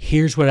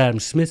 here's what Adam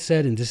Smith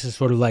said, and this is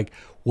sort of like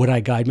what I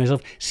guide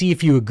myself. See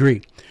if you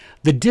agree.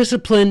 The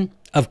discipline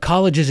of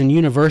colleges and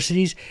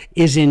universities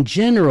is in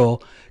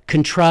general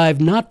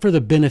contrived not for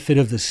the benefit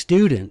of the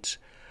students,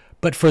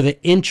 but for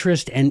the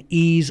interest and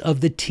ease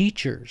of the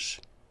teachers.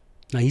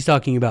 Now he's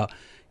talking about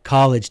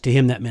college. To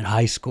him, that meant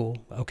high school,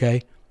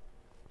 okay?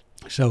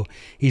 So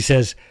he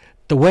says,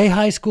 the way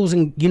high schools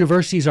and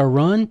universities are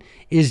run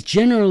is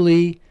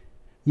generally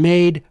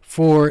made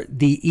for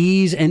the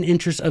ease and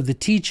interest of the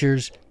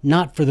teachers,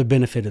 not for the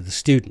benefit of the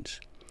students.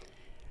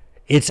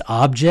 Its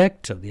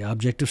object, so the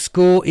object of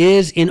school,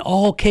 is in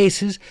all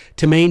cases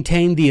to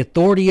maintain the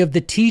authority of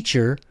the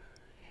teacher,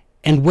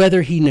 and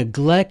whether he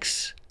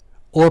neglects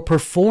or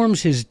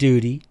performs his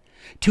duty,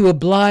 to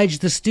oblige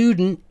the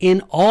student in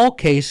all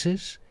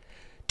cases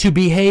to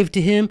behave to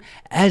him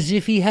as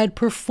if he had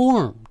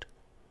performed,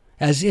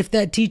 as if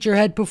that teacher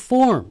had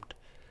performed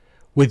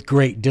with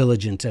great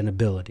diligence and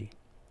ability.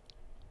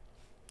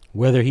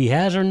 Whether he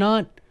has or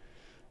not,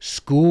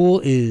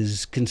 school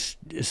is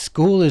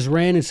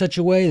ran in such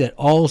a way that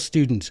all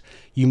students,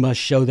 you must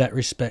show that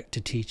respect to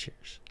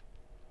teachers.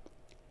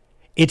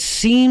 It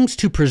seems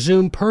to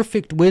presume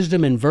perfect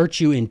wisdom and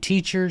virtue in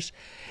teachers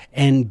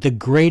and the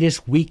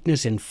greatest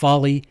weakness and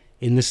folly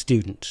in the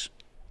students.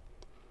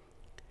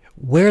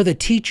 Where the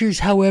teachers,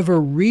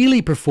 however,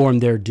 really perform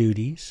their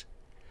duties,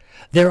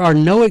 there are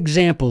no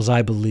examples,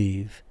 I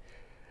believe,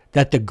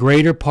 that the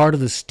greater part of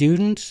the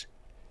students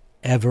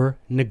ever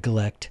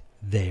neglect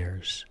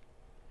theirs.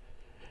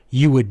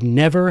 You would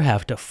never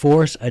have to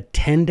force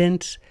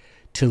attendance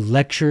to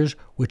lectures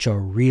which are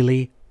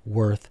really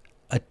worth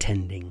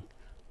attending,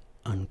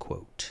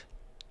 unquote.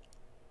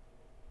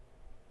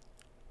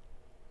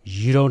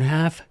 You don't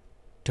have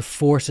to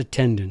force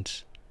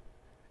attendance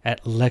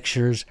at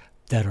lectures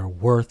that are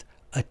worth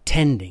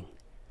attending.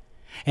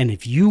 And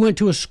if you went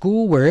to a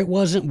school where it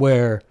was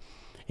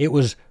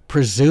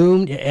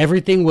presumed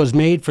everything was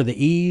made for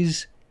the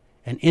ease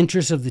and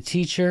interest of the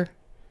teacher,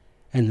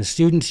 and the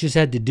students just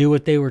had to do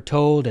what they were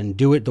told and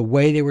do it the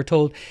way they were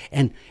told.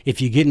 And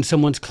if you get in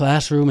someone's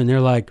classroom and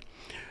they're like,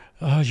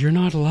 you're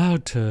not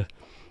allowed to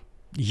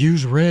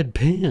use red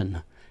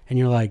pen. And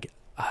you're like,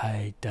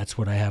 that's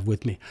what I have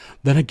with me.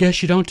 Then I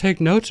guess you don't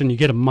take notes and you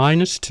get a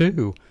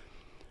 -2.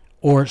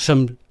 Or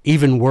some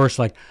even worse,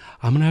 like,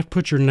 I'm going to have to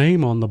put your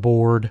name on the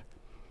board.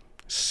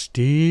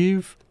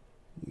 Steve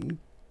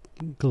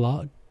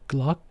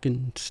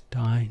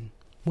Glockenstein.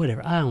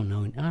 Whatever. I don't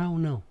know. I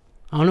don't know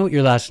what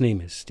your last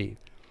name is, Steve.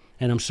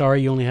 And I'm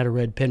sorry you only had a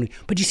red pen.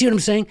 But you see what I'm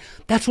saying?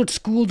 That's what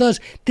school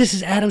does. This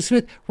is Adam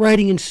Smith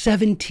writing in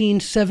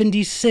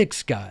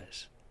 1776,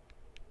 guys.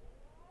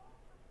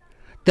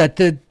 That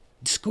the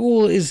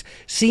school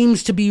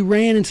seems to be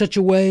ran in such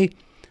a way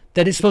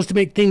that it's supposed to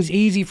make things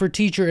easy for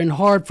teacher and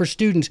hard for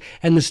students.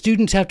 And the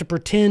students have to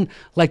pretend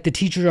like the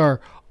teachers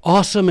are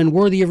awesome and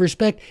worthy of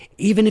respect,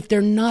 even if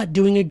they're not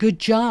doing a good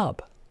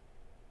job.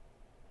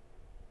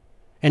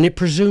 And it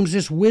presumes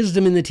this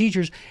wisdom in the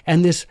teachers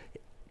and this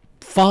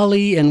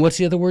folly, and what's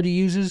the other word he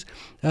uses?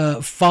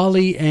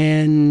 Folly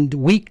and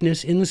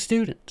weakness in the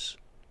students.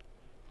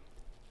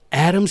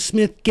 Adam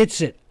Smith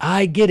gets it.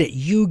 I get it.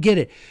 You get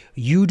it.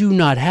 You do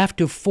not have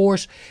to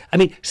force. I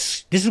mean,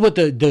 this is what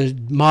the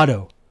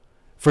motto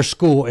for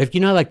school, if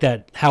you know, like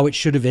that, how it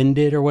should have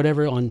ended or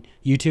whatever on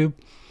YouTube.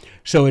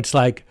 So it's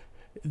like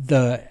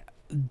the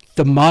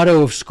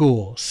motto of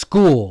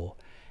school,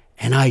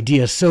 an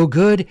idea so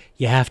good,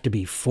 you have to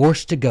be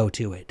forced to go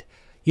to it.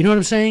 You know what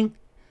I'm saying?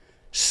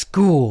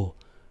 School,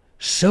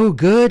 so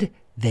good,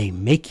 they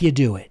make you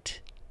do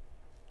it.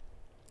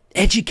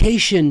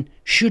 Education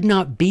should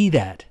not be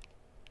that.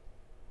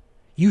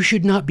 You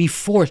should not be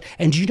forced.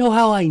 And do you know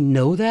how I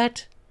know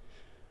that?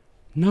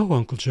 No,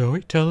 Uncle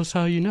Joey, tell us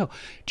how you know.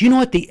 Do you know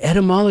what the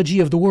etymology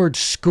of the word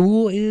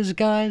school is,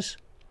 guys?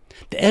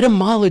 The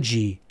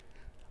etymology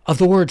of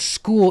the word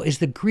school is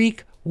the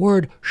Greek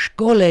word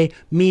skole,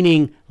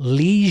 meaning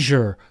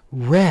leisure,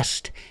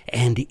 rest,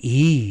 and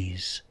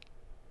ease.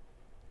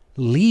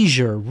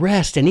 Leisure,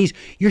 rest, and ease.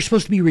 You're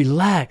supposed to be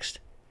relaxed,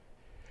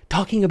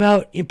 talking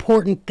about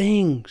important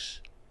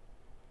things.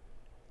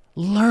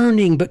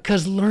 Learning,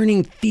 because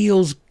learning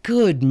feels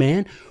good,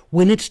 man.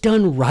 When it's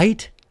done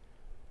right,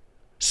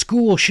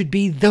 school should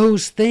be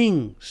those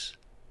things.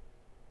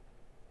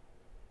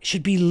 It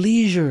should be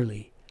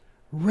leisurely,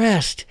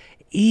 rest,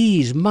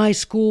 ease. My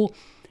school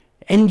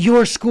and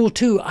your school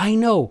too. I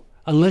know,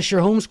 unless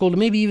you're homeschooled,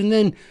 maybe even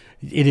then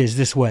it is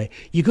this way.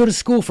 You go to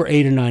school for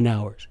 8 or 9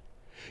 hours.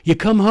 You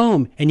come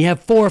home and you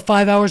have 4 or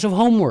 5 hours of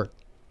homework.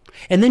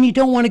 And then you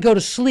don't want to go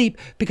to sleep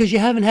because you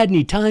haven't had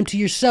any time to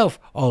yourself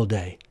all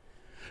day.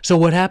 So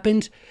what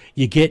happens?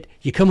 You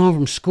come home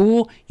from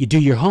school, you do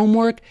your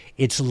homework,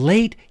 it's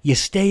late, you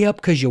stay up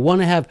because you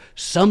want to have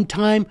some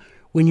time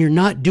when you're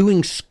not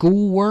doing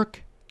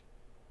schoolwork.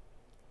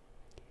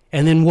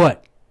 And then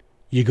what?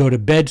 You go to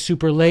bed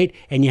super late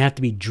and you have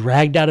to be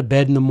dragged out of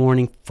bed in the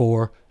morning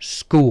for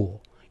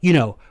school. You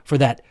know, for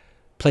that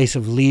place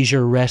of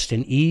leisure, rest,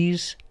 and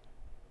ease.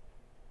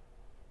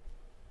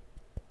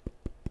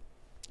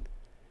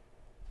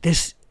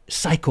 This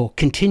cycle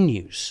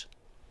continues,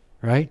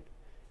 right?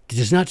 It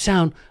does not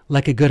sound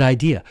like a good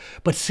idea.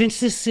 But since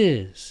this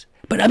is,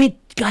 I mean,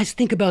 guys,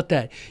 think about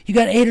that. You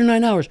got 8 or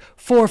 9 hours,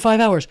 4 or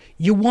 5 hours.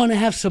 You want to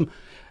have some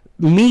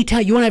me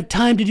time. You want to have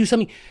time to do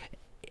something.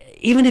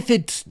 Even if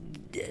it's,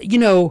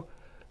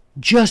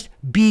 just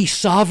be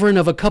sovereign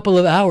of a couple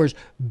of hours.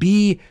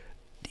 Be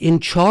in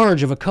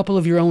charge of a couple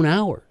of your own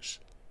hours.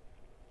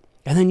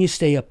 And then you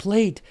stay up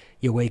late.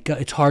 You wake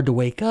up. It's hard to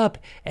wake up,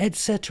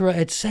 etc.,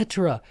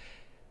 etc.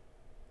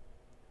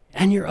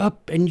 and you're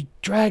up and you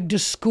dragged to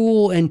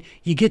school and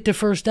you get to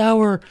first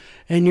hour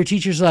and your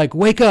teacher's like,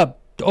 wake up,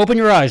 open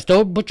your eyes,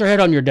 don't put your head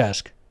on your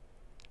desk.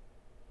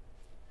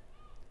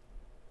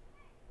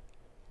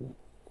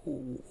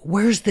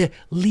 Where's the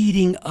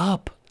leading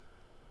up?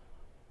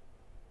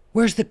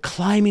 Where's the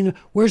climbing?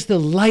 Where's the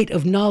light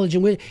of knowledge?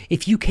 And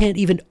if you can't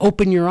even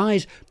open your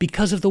eyes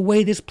because of the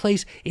way this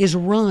place is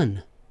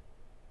run?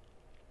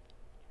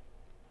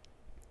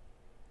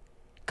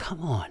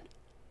 Come on.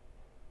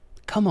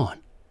 Come on.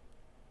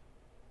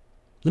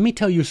 Let me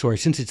tell you a story.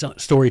 Since it's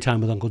story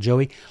time with Uncle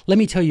Joey, let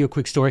me tell you a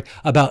quick story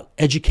about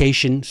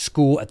education,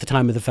 school at the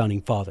time of the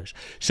Founding Fathers.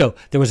 So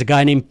there was a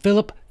guy named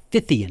Philip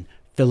Fithian.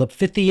 Philip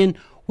Fithian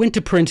went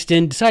to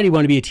Princeton, decided he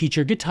wanted to be a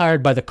teacher, get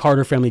hired by the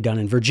Carter family down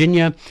in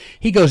Virginia.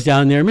 He goes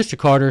down there. Mr.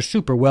 Carter,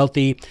 super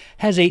wealthy,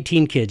 has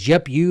 18 kids.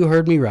 Yep, you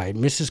heard me right.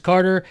 Mrs.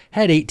 Carter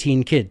had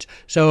 18 kids.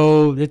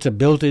 So it's a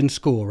built-in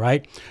school,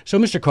 right? So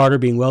Mr. Carter,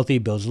 being wealthy,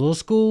 builds a little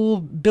school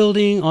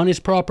building on his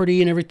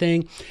property and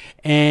everything.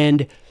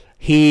 And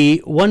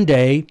one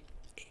day,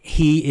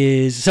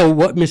 so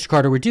what Mr.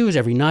 Carter would do is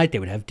every night they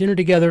would have dinner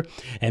together,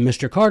 and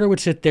Mr. Carter would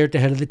sit there at the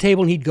head of the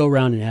table, and he'd go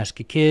around and ask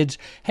the kids,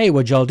 hey,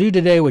 what'd y'all do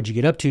today? What'd you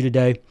get up to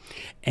today?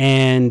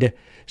 And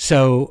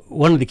so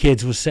one of the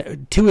kids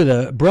two of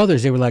the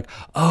brothers, they were like,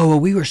 oh, well,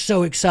 we were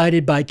so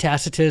excited by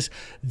Tacitus,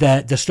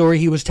 that the story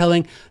he was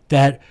telling,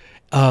 that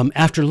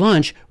after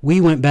lunch,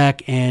 we went back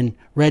to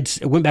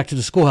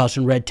the schoolhouse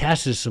and read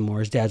Tacitus some more.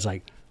 His dad's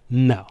like,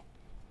 no.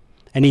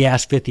 And he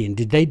asked Fithian,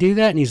 did they do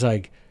that? And he's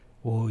like,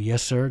 well,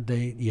 yes, sir.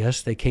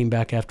 They came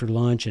back after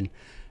lunch and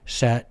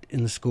sat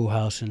in the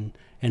schoolhouse and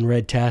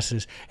read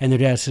Tacitus. And their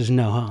dad says,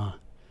 no,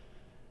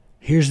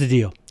 Here's the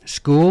deal.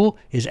 School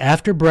is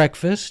after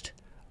breakfast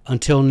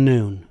until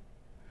noon.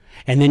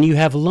 And then you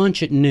have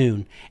lunch at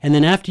noon. And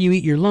then after you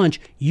eat your lunch,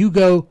 you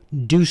go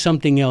do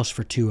something else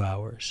for 2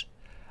 hours.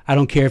 I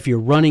don't care if you're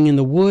running in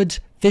the woods,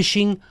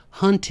 fishing,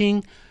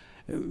 hunting,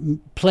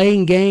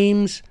 playing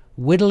games,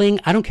 whittling.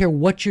 I don't care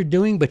what you're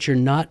doing, but you're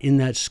not in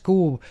that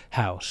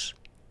schoolhouse.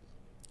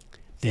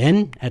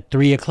 Then at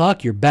 3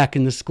 o'clock, you're back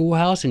in the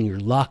schoolhouse and you're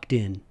locked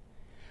in.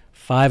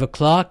 5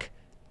 o'clock,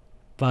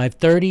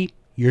 5:30,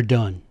 you're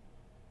done.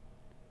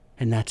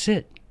 And that's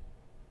it.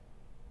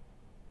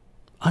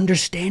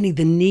 Understanding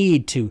the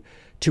need to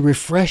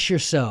refresh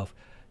yourself,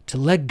 to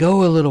let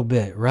go a little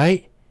bit,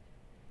 right?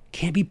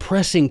 Can't be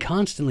pressing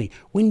constantly.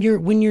 When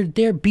you're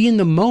there, be in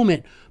the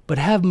moment, but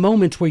have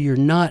moments where you're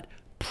not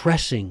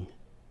pressing.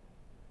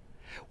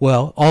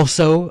 Well,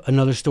 also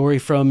another story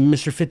from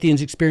Mr.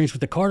 Fithian's experience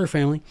with the Carter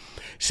family.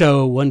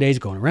 So one day he's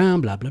going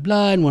around, blah, blah,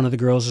 blah, and one of the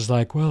girls is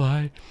like, well,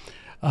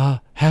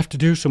 I have to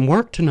do some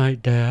work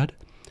tonight, Dad.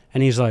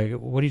 And he's like,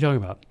 what are you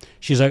talking about?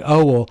 She's like,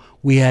 oh, well,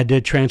 we had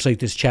to translate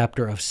this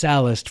chapter of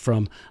Sallust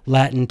from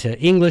Latin to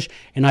English,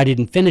 and I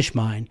didn't finish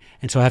mine,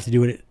 and so I have to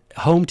do it at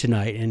home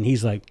tonight. And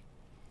he's like,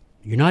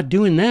 you're not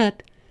doing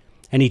that.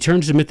 And he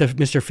turns to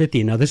Mr.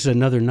 Fithian. Now, this is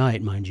another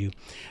night, mind you.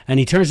 And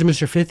he turns to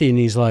Mr. Fithian, and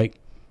he's like,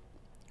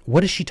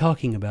 what is she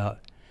talking about?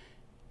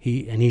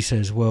 He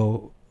says,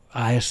 well,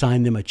 I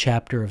assigned them a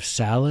chapter of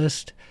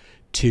Sallust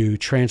to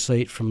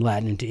translate from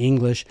Latin into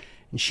English,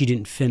 and she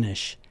didn't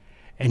finish.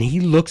 And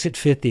he looks at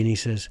Fithian and he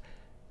says,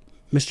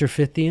 Mr.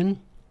 Fithian,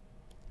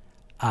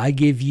 I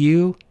give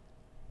you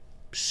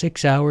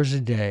 6 hours a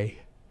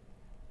day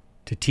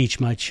to teach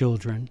my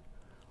children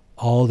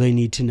all they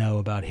need to know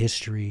about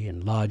history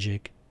and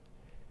logic,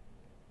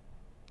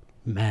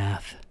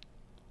 math.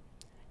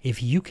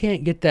 If you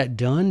can't get that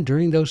done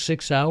during those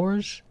 6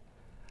 hours,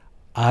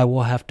 I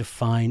will have to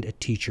find a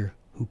teacher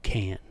who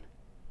can.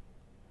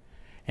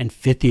 And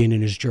Fithian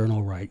in his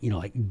journal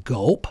like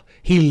gulp.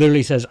 He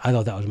literally says, I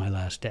thought that was my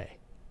last day.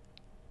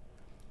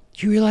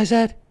 Do you realize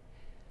that?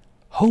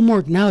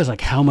 Homework now is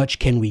like, how much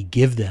can we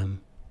give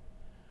them?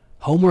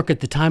 Homework at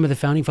the time of the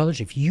Founding Fathers,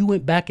 if you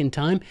went back in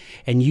time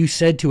and you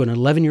said to an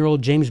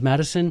 11-year-old James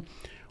Madison,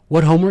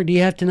 what homework do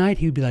you have tonight?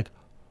 He would be like,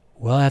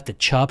 well, I have to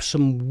chop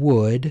some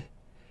wood.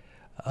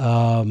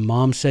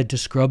 Mom said to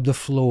scrub the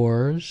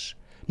floors.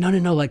 No,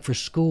 like for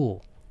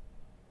school.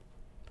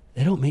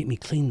 They don't make me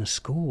clean the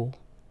school.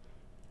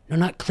 No,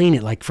 not clean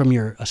it, like from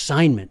your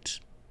assignments.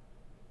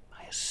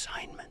 My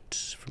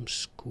assignments from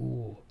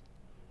school.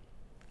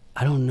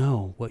 I don't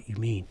know what you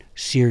mean.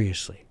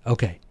 Seriously.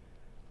 Okay.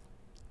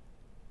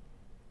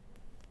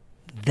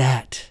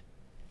 That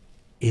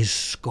is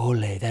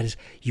skole. That is,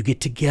 you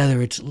get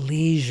together. It's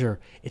leisure.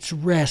 It's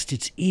rest.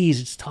 It's ease.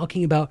 It's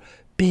talking about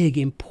big,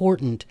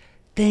 important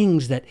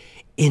things that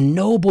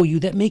ennoble you,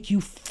 that make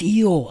you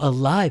feel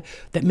alive,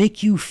 that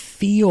make you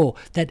feel,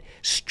 that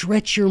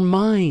stretch your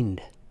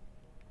mind,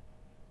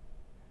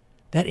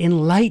 that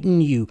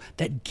enlighten you,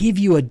 that give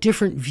you a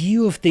different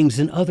view of things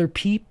than other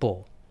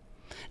people.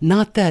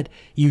 Not that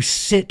you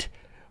sit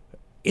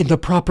in the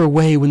proper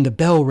way when the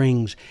bell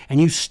rings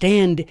and you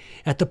stand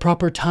at the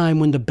proper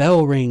time when the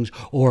bell rings,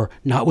 or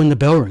not when the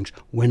bell rings,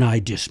 when I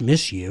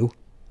dismiss you.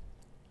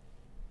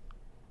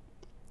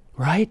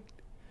 Right?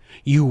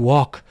 You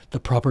walk the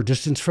proper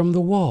distance from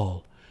the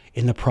wall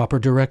in the proper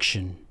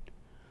direction.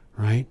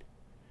 Right?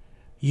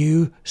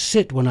 You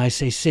sit when I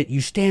say sit. You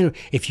stand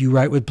if you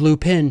write with blue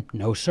pen.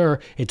 No, sir,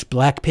 it's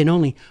black pen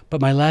only. But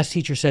my last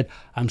teacher said,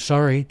 I'm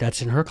sorry,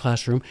 that's in her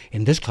classroom.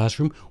 In this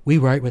classroom, we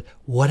write with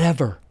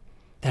whatever.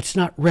 That's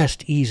not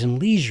rest, ease, and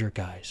leisure,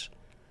 guys.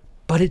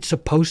 But it's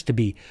supposed to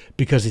be,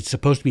 because it's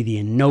supposed to be the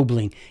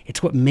ennobling.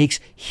 It's what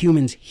makes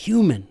humans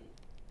human.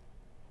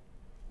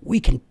 We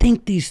can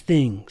think these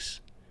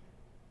things.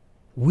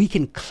 We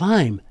can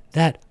climb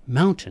that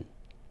mountain.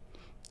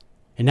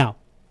 And now,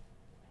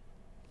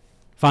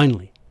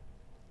 finally,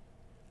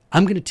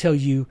 I'm going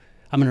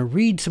to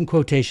read some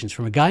quotations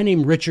from a guy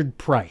named Richard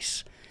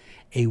Price,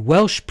 a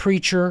Welsh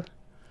preacher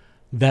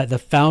that the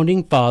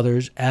founding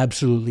fathers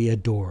absolutely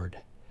adored.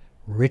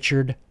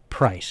 Richard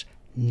Price.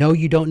 No,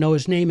 you don't know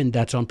his name, and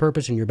that's on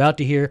purpose, and you're about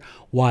to hear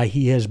why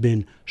he has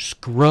been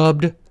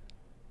scrubbed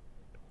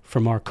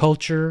from our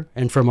culture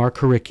and from our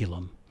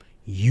curriculum.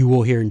 You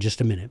will hear in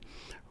just a minute.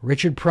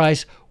 Richard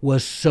Price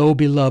was so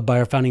beloved by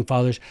our founding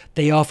fathers,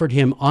 they offered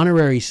him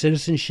honorary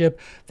citizenship.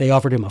 They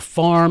offered him a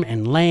farm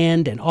and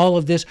land and all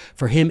of this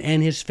for him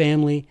and his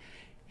family.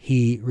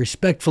 He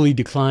respectfully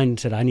declined and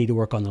said, I need to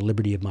work on the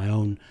liberty of my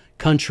own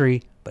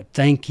country, but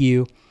thank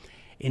you.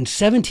 In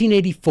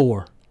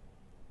 1784,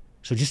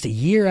 so just a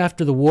year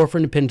after the War for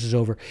Independence is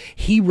over,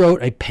 he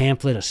wrote a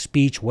pamphlet, a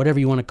speech,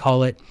 whatever you want to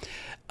call it,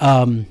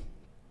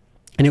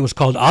 and it was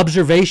called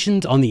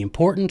Observations on the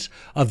Importance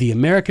of the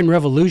American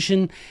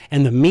Revolution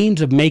and the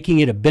Means of Making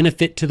It a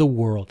Benefit to the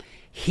World.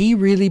 He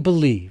really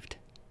believed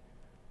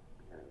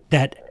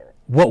that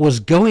what was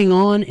going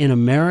on in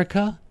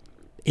America,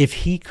 if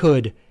he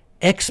could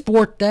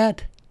export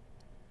that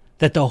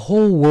the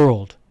whole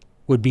world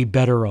would be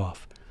better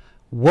off.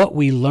 What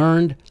we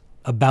learned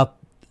about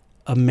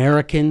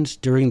Americans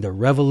during the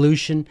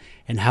Revolution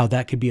and how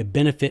that could be a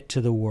benefit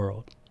to the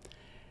world.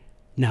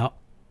 Now,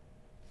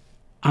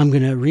 I'm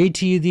going to read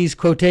to you these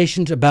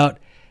quotations about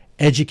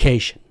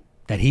education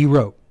that he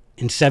wrote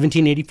in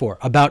 1784,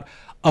 about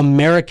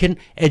American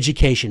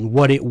education,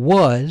 what it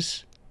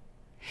was,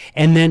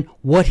 and then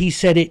what he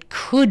said it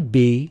could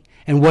be,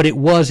 and what it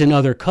was in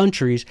other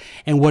countries,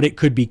 and what it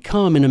could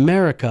become in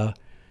America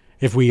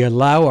if we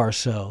allow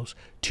ourselves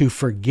to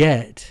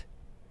forget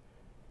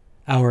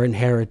our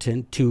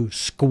inheritance, to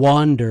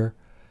squander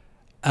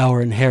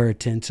our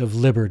inheritance of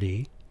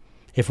liberty,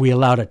 if we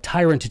allowed a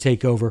tyrant to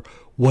take over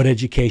what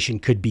education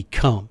could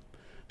become.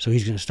 So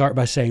he's going to start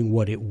by saying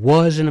what it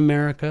was in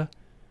America,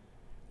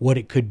 what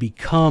it could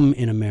become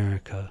in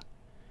America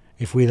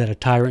if we let a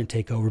tyrant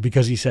take over,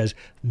 because he says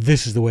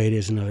this is the way it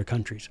is in other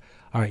countries.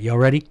 All right, y'all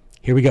ready?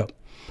 Here we go.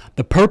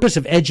 The purpose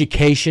of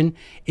education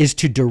is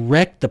to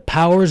direct the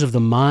powers of the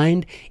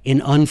mind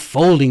in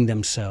unfolding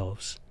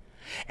themselves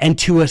and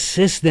to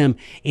assist them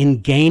in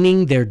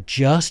gaining their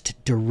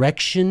just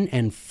direction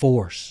and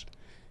force.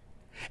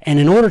 And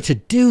in order to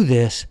do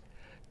this,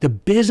 the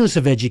business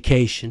of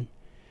education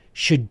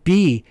should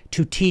be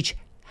to teach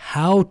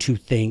how to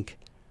think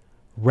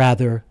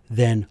rather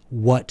than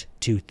what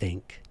to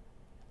think.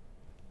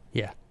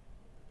 Yeah,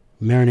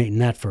 marinate in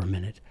that for a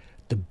minute.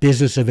 The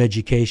business of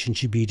education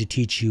should be to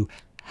teach you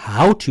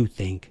how to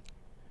think,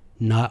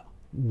 not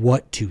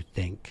what to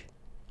think.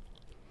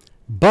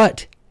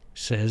 But,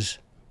 says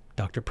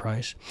Dr.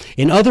 Price,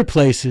 in other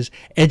places,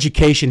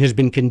 education has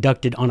been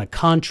conducted on a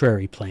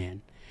contrary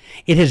plan.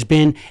 It has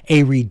been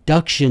a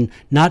reduction,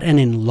 not an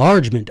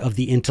enlargement of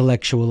the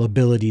intellectual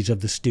abilities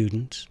of the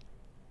students.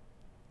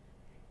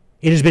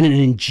 It has been an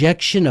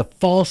injection of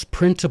false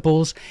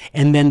principles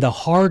and then the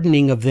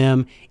hardening of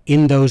them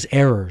in those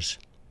errors,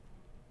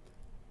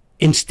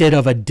 instead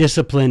of a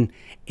discipline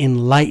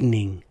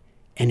enlightening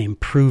and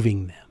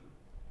improving them.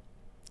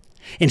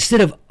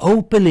 Instead of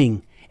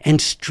opening and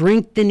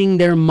strengthening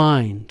their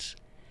minds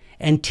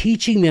and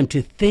teaching them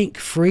to think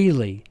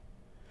freely,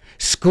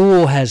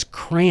 school has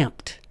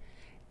cramped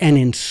and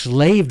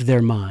enslaved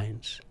their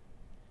minds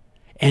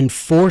and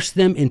forced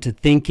them into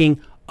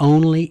thinking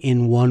only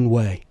in one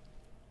way.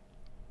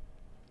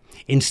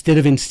 Instead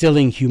of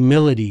instilling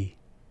humility,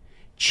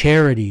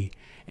 charity,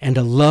 and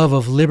a love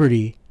of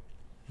liberty,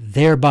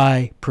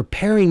 thereby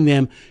preparing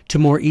them to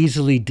more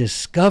easily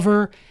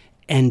discover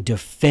and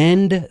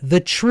defend the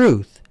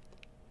truth,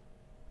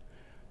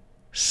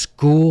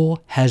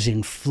 school has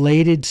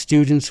inflated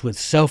students with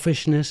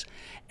selfishness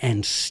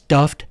and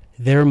stuffed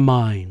their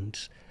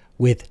minds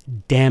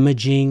with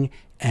damaging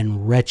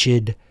and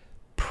wretched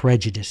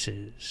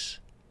prejudices.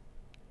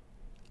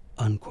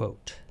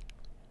 Unquote.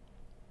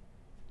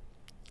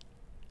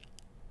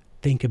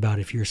 Think about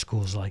if your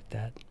school's like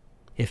that.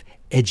 If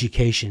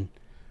education,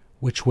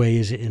 which way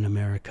is it in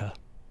America?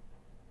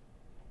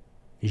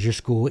 Is your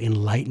school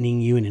enlightening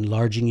you and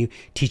enlarging you,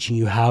 teaching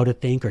you how to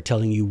think or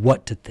telling you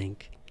what to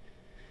think?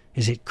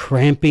 Is it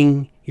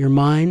cramping your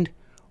mind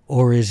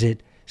or is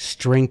it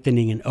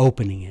strengthening and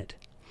opening it?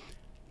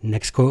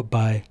 Next quote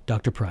by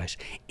Dr. Price.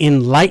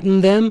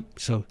 Enlighten them,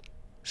 so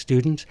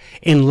students,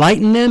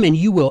 enlighten them and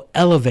you will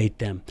elevate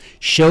them.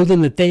 Show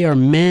them that they are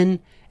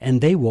men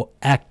and they will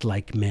act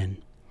like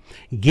men.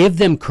 Give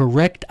them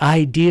correct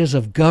ideas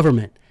of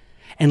government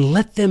and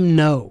let them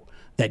know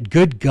that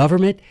good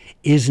government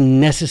is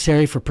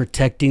necessary for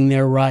protecting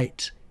their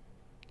rights.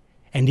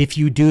 And if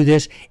you do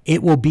this,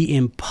 it will be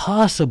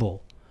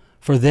impossible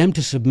for them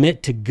to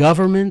submit to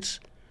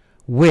governments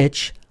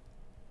which,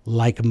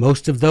 like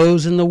most of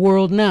those in the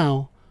world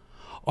now,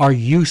 are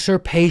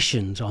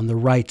usurpations on the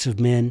rights of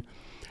men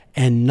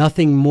and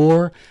nothing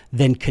more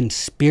than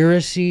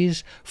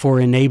conspiracies for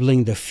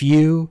enabling the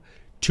few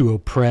to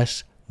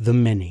oppress the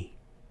many.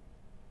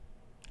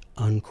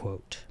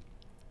 Unquote.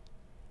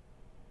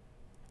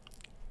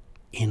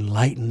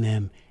 Enlighten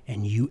them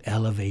and you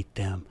elevate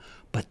them.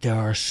 But there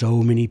are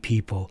so many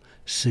people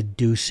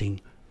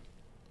seducing,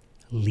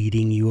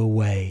 leading you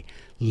away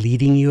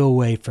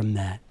from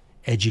that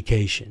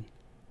education.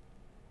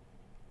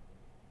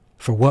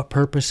 For what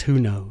purpose, who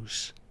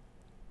knows?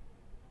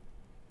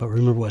 But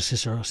remember what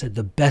Sister Earl said,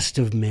 the best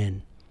of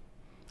men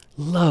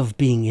love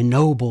being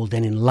ennobled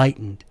and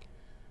enlightened,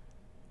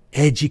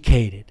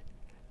 educated,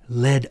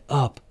 led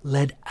up,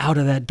 led out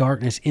of that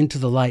darkness into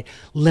the light,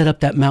 led up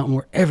that mountain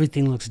where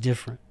everything looks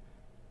different.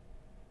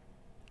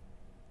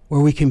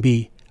 Where we can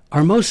be,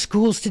 are most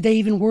schools today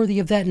even worthy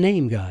of that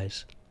name,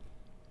 guys?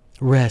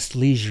 Rest,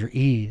 leisure,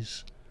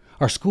 ease.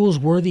 Are schools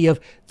worthy of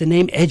the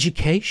name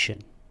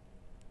education?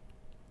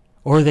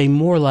 Or are they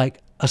more like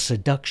a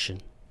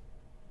seduction?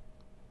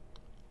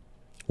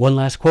 One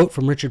last quote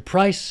from Richard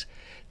Price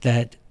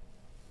that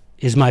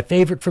is my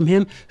favorite from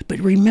him. But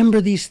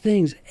remember these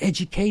things: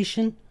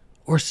 education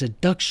or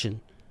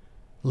seduction,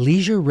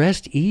 leisure,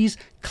 rest, ease,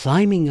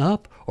 climbing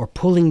up or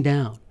pulling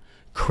down,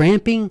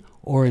 cramping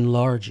or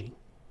enlarging,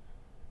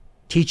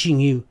 teaching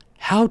you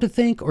how to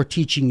think or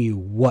teaching you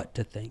what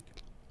to think.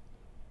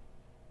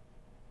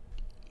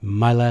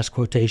 My last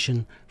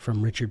quotation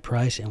from Richard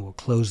Price, and we'll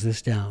close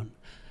this down.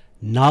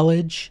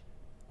 Knowledge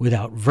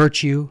without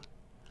virtue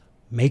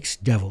makes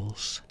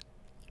devils.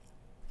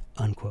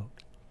 Unquote.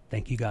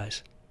 Thank you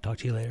guys. Talk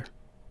to you later.